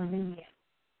 Hallelujah.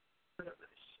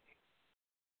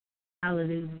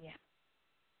 Hallelujah.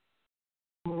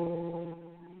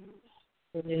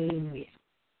 Hallelujah.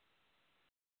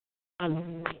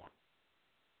 Hallelujah.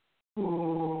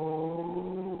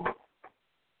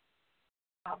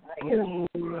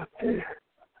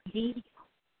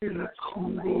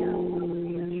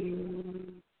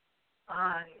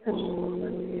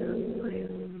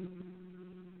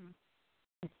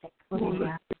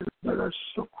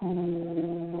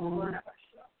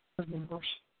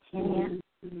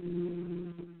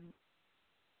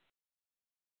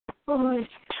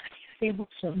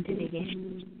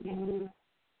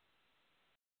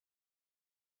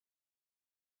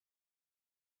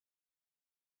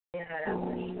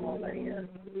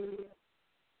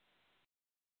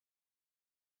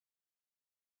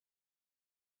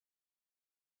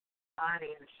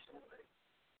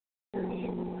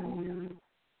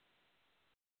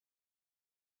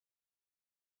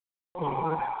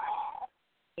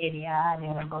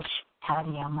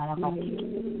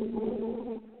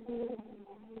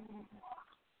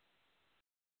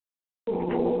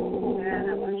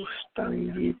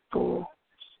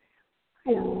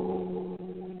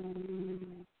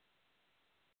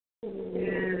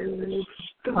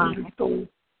 Father.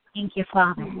 Thank you,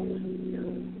 Father,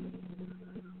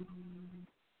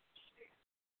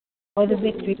 for the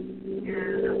victory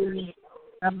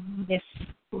from this.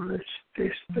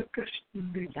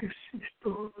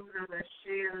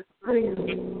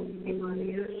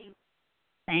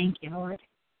 Thank you, Lord.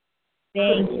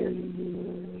 Thank you.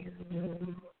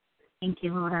 Thank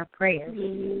you, Lord, our prayers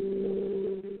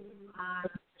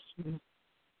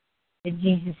that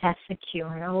Jesus has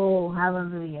secured. Oh,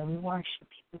 hallelujah. We worship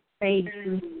you. We praise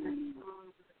you.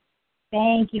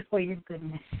 Thank you for your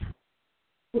goodness.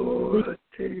 You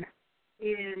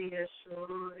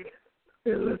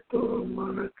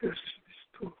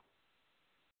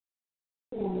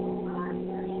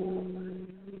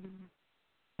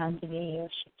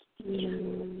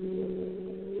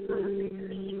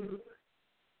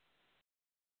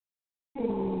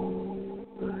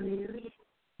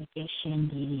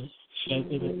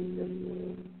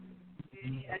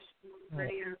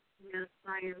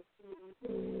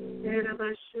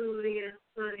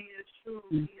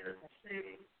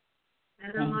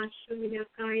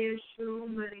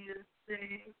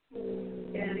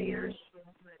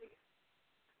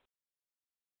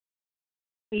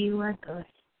are good.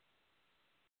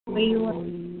 You are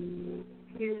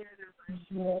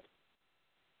good.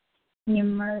 Your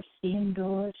mercy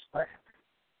endures forever.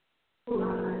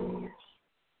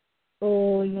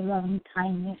 Oh, your loving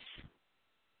kindness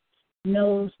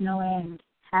knows no end,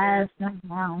 has no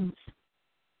bounds,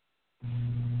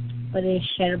 but is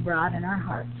shed abroad in our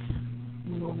hearts.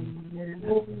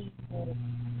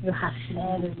 You have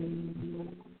said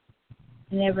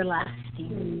an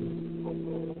everlasting.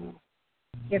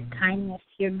 Your kindness,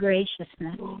 your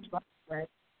graciousness,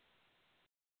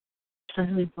 because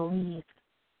we believe.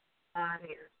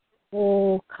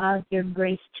 Oh, cause your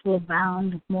grace to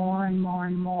abound more and more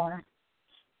and more.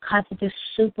 Cause it to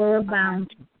superabound.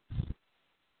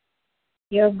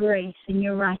 Your grace and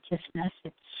your righteousness,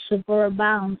 it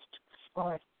superabounds to us,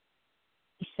 Lord.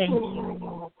 We thank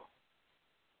you.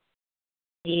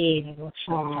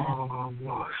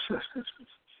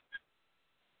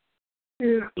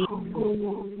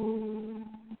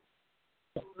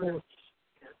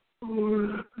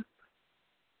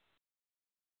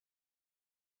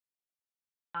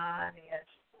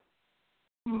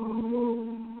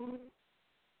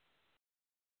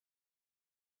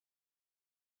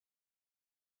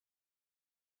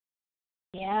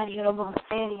 Yeah, you're about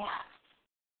area.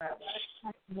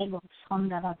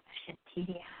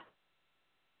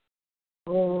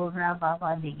 Oh,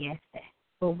 Rababa digeste,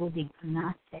 Bobo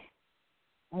dignate.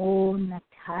 Oh,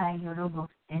 Natai, you're about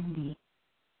Sandy.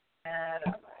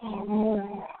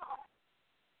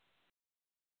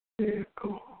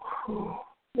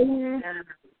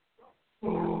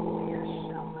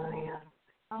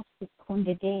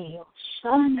 Sekunde Deo,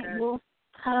 Shane lo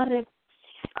Kare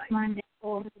Mande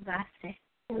Orgase,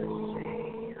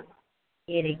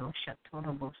 Erigo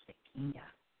Shatorobo Sekinda,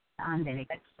 Andere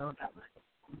Soda,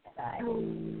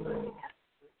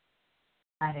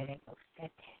 Arego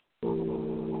Sete,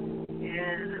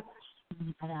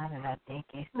 Arara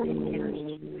Teke,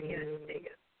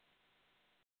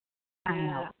 I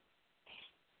know.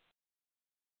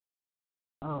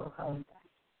 Oh, hold on.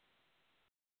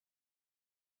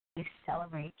 We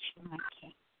celebrate you, my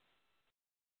King.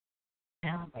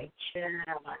 Celebrate you.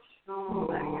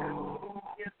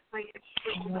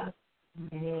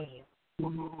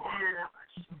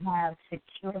 You have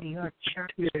secured your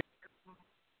church.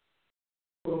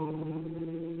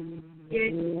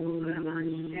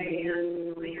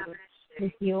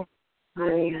 With your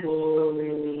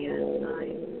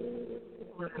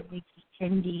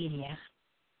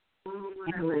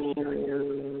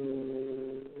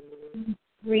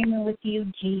agreement with you,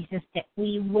 Jesus, that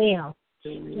we will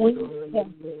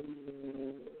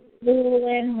rule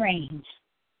and reign.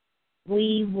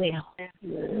 We will.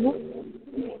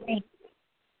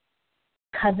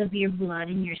 Because of your blood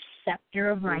and your scepter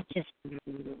of righteousness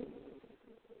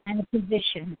and a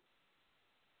position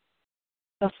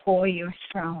before your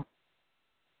throne.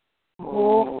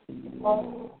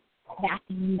 Back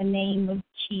in the name of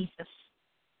Jesus.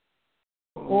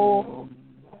 Your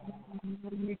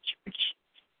church,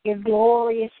 your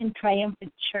glorious and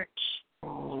triumphant church.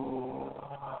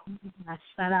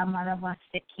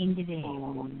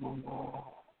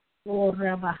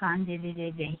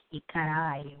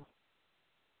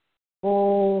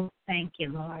 Oh, thank you,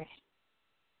 Lord.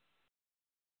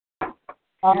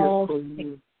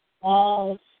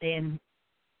 All sin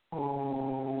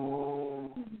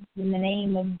in the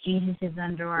name of Jesus is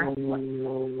under our foot.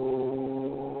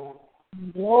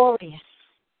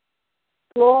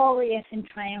 Glorious and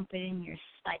triumphant in your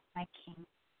sight, my King.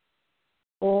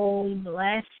 Oh, we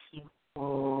bless you.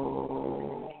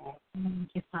 Thank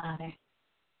you, Father.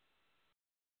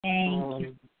 Thank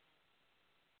you.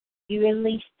 You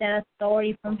released that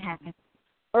authority from heaven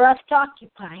for us to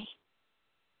occupy.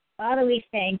 Father, we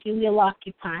thank you. We'll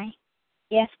occupy.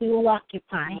 Yes, we will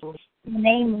occupy. In the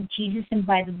name of Jesus and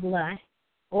by the blood.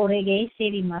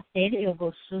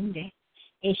 Father,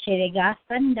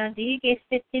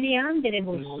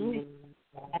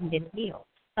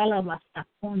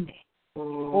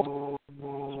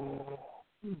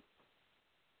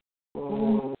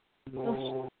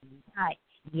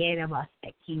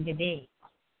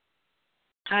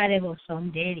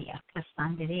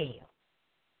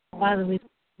 we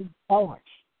move forward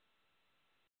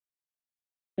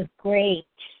with great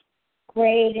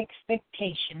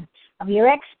expectation of your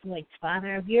exploits,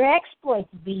 Father, of your exploits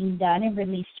being done and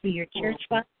released through your church,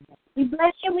 Father. We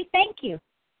bless you, we thank you,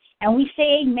 and we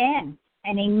say amen,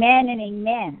 and amen, and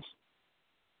amen.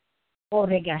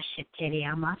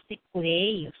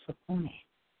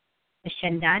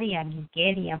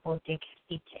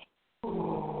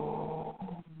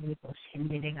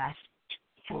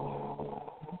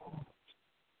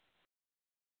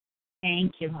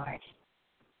 Thank you, Lord.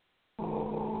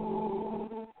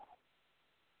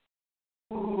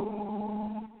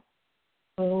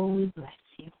 Oh, we bless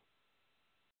you.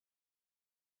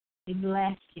 We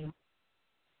bless you.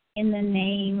 In the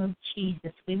name of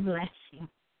Jesus, we bless you.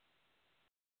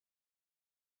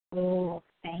 Oh,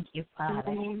 thank you, Father.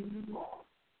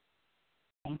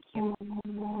 Thank you.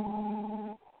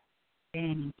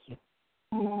 Thank you.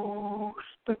 Oh,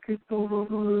 hasta que todo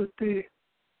lo de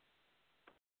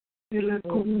la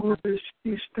Congo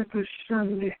está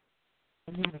creciendo.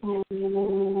 Oh,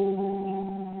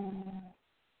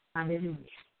 hallelujah.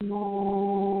 No.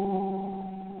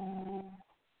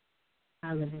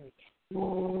 Hallelujah.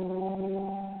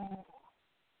 No.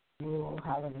 Oh,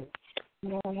 hallelujah.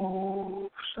 No.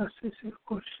 Sase se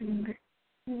cocine.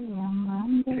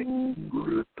 Amande.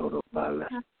 Gula todo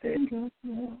balaste.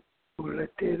 Gula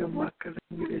tera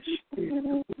macarangireste.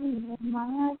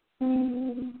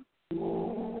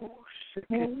 Oh,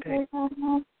 sekete.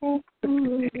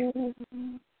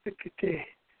 Sekete.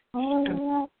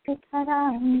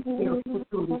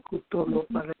 Kutolo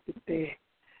para que te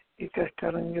y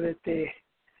cascarangrete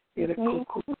y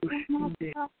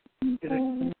recocushinde y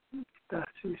estás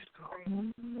visto.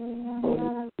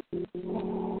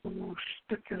 Oh,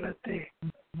 stakilate.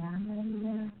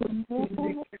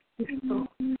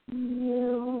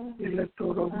 Y la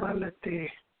toro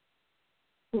malate.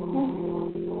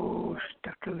 Oh,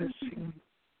 stakalasin.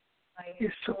 Y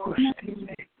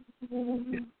socostine. Y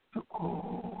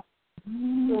soco.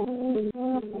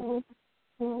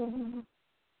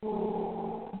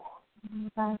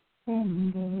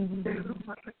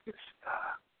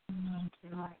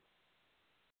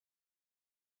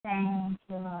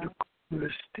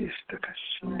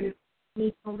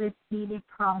 People repeated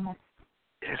promise.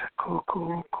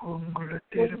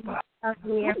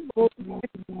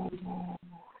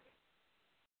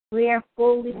 We are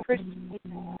fully persuaded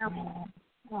of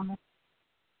promise.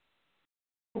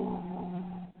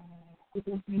 It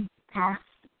will bring to pass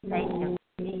later.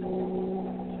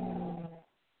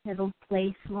 Little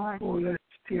place, Lord. Now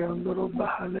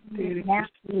the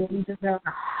angels are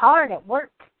hard at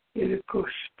work.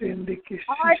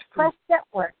 Hard pressed at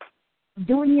work.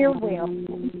 Doing your will.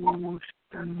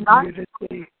 Not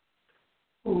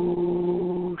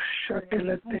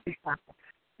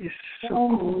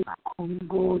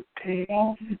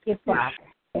Thank you, Father.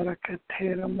 Thank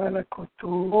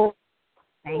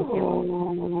you.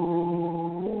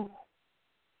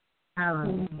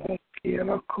 Hallelujah.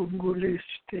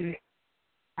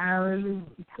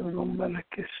 Hallelujah.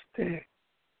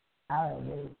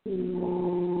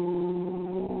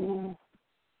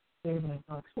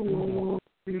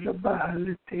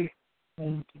 Hallelujah.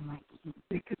 Thank you, my King.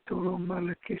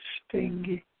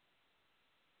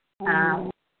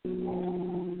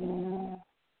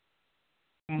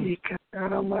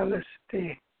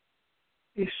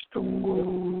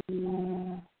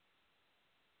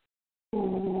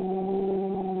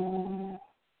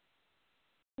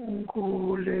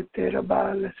 Ngule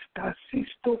terabala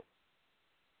stasisto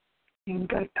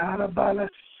ingatara bala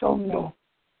sondo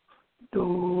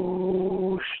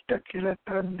do stakila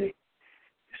tande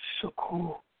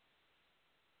soko.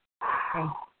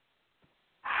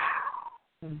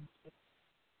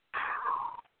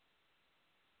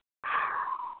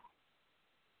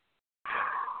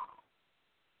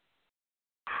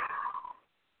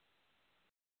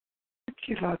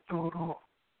 Kilatoro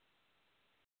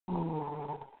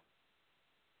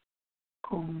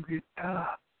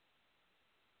Kongita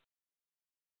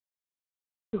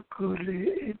Ukuli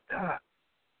Ita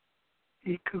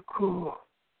Ikuku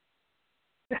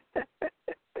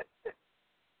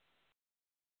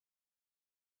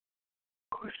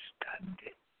Kustandi.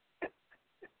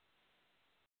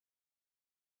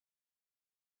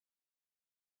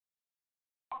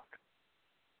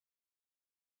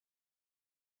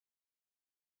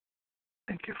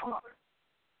 Thank you, Father.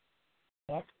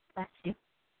 Yes, bless you.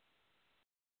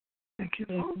 Thank you,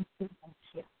 Father. Bless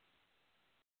you.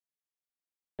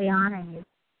 We honor you.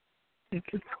 Thank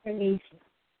you, Praise you.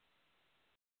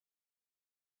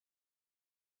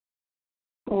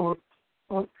 Lord.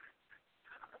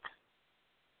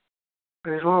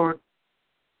 Praise Lord.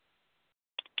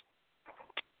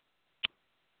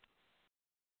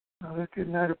 Now let's get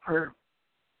night of prayer.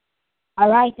 All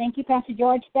right. Thank you, Pastor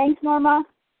George. Thanks, Norma.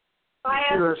 Bye,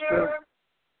 Esther.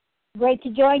 Great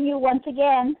to join you once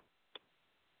again.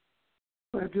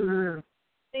 Glad you're here.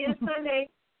 See you Sunday.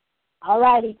 All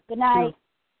righty. Good night.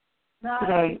 Good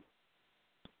night.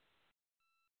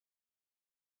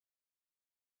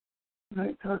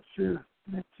 Night. Talk to you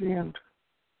next end.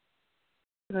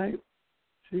 Good night.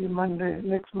 See you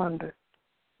next Monday.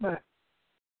 Bye.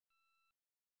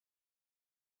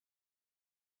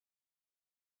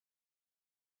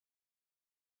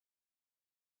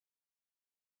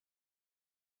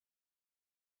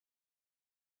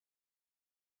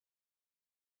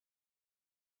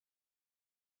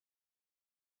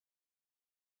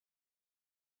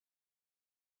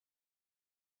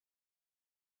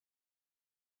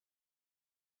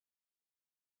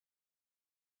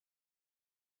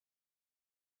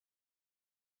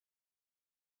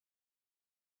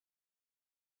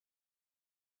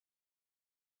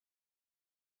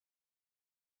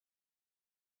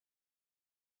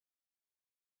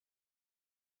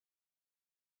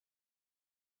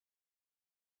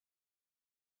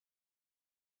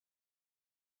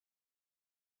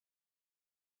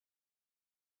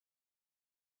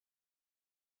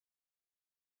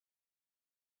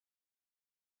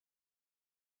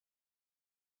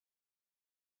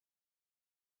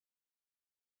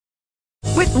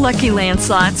 With Lucky Land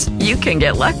Slots, you can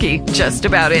get lucky just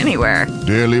about anywhere.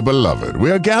 Dearly beloved, we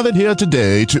are gathered here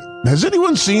today to... Has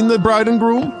anyone seen the bride and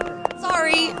groom?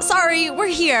 Sorry, we're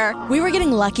here. We were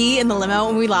getting lucky in the limo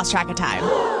and we lost track of time.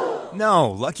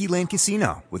 No, Lucky Land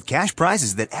Casino, with cash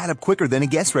prizes that add up quicker than a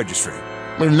guest registry.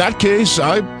 In that case,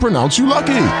 I pronounce you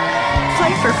lucky.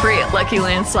 Play for free at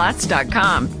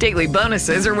LuckyLandSlots.com. Daily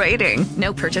bonuses are waiting.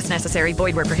 No purchase necessary.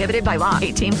 Void where prohibited by law.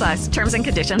 18+. Terms and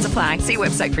conditions apply. See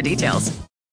website for details.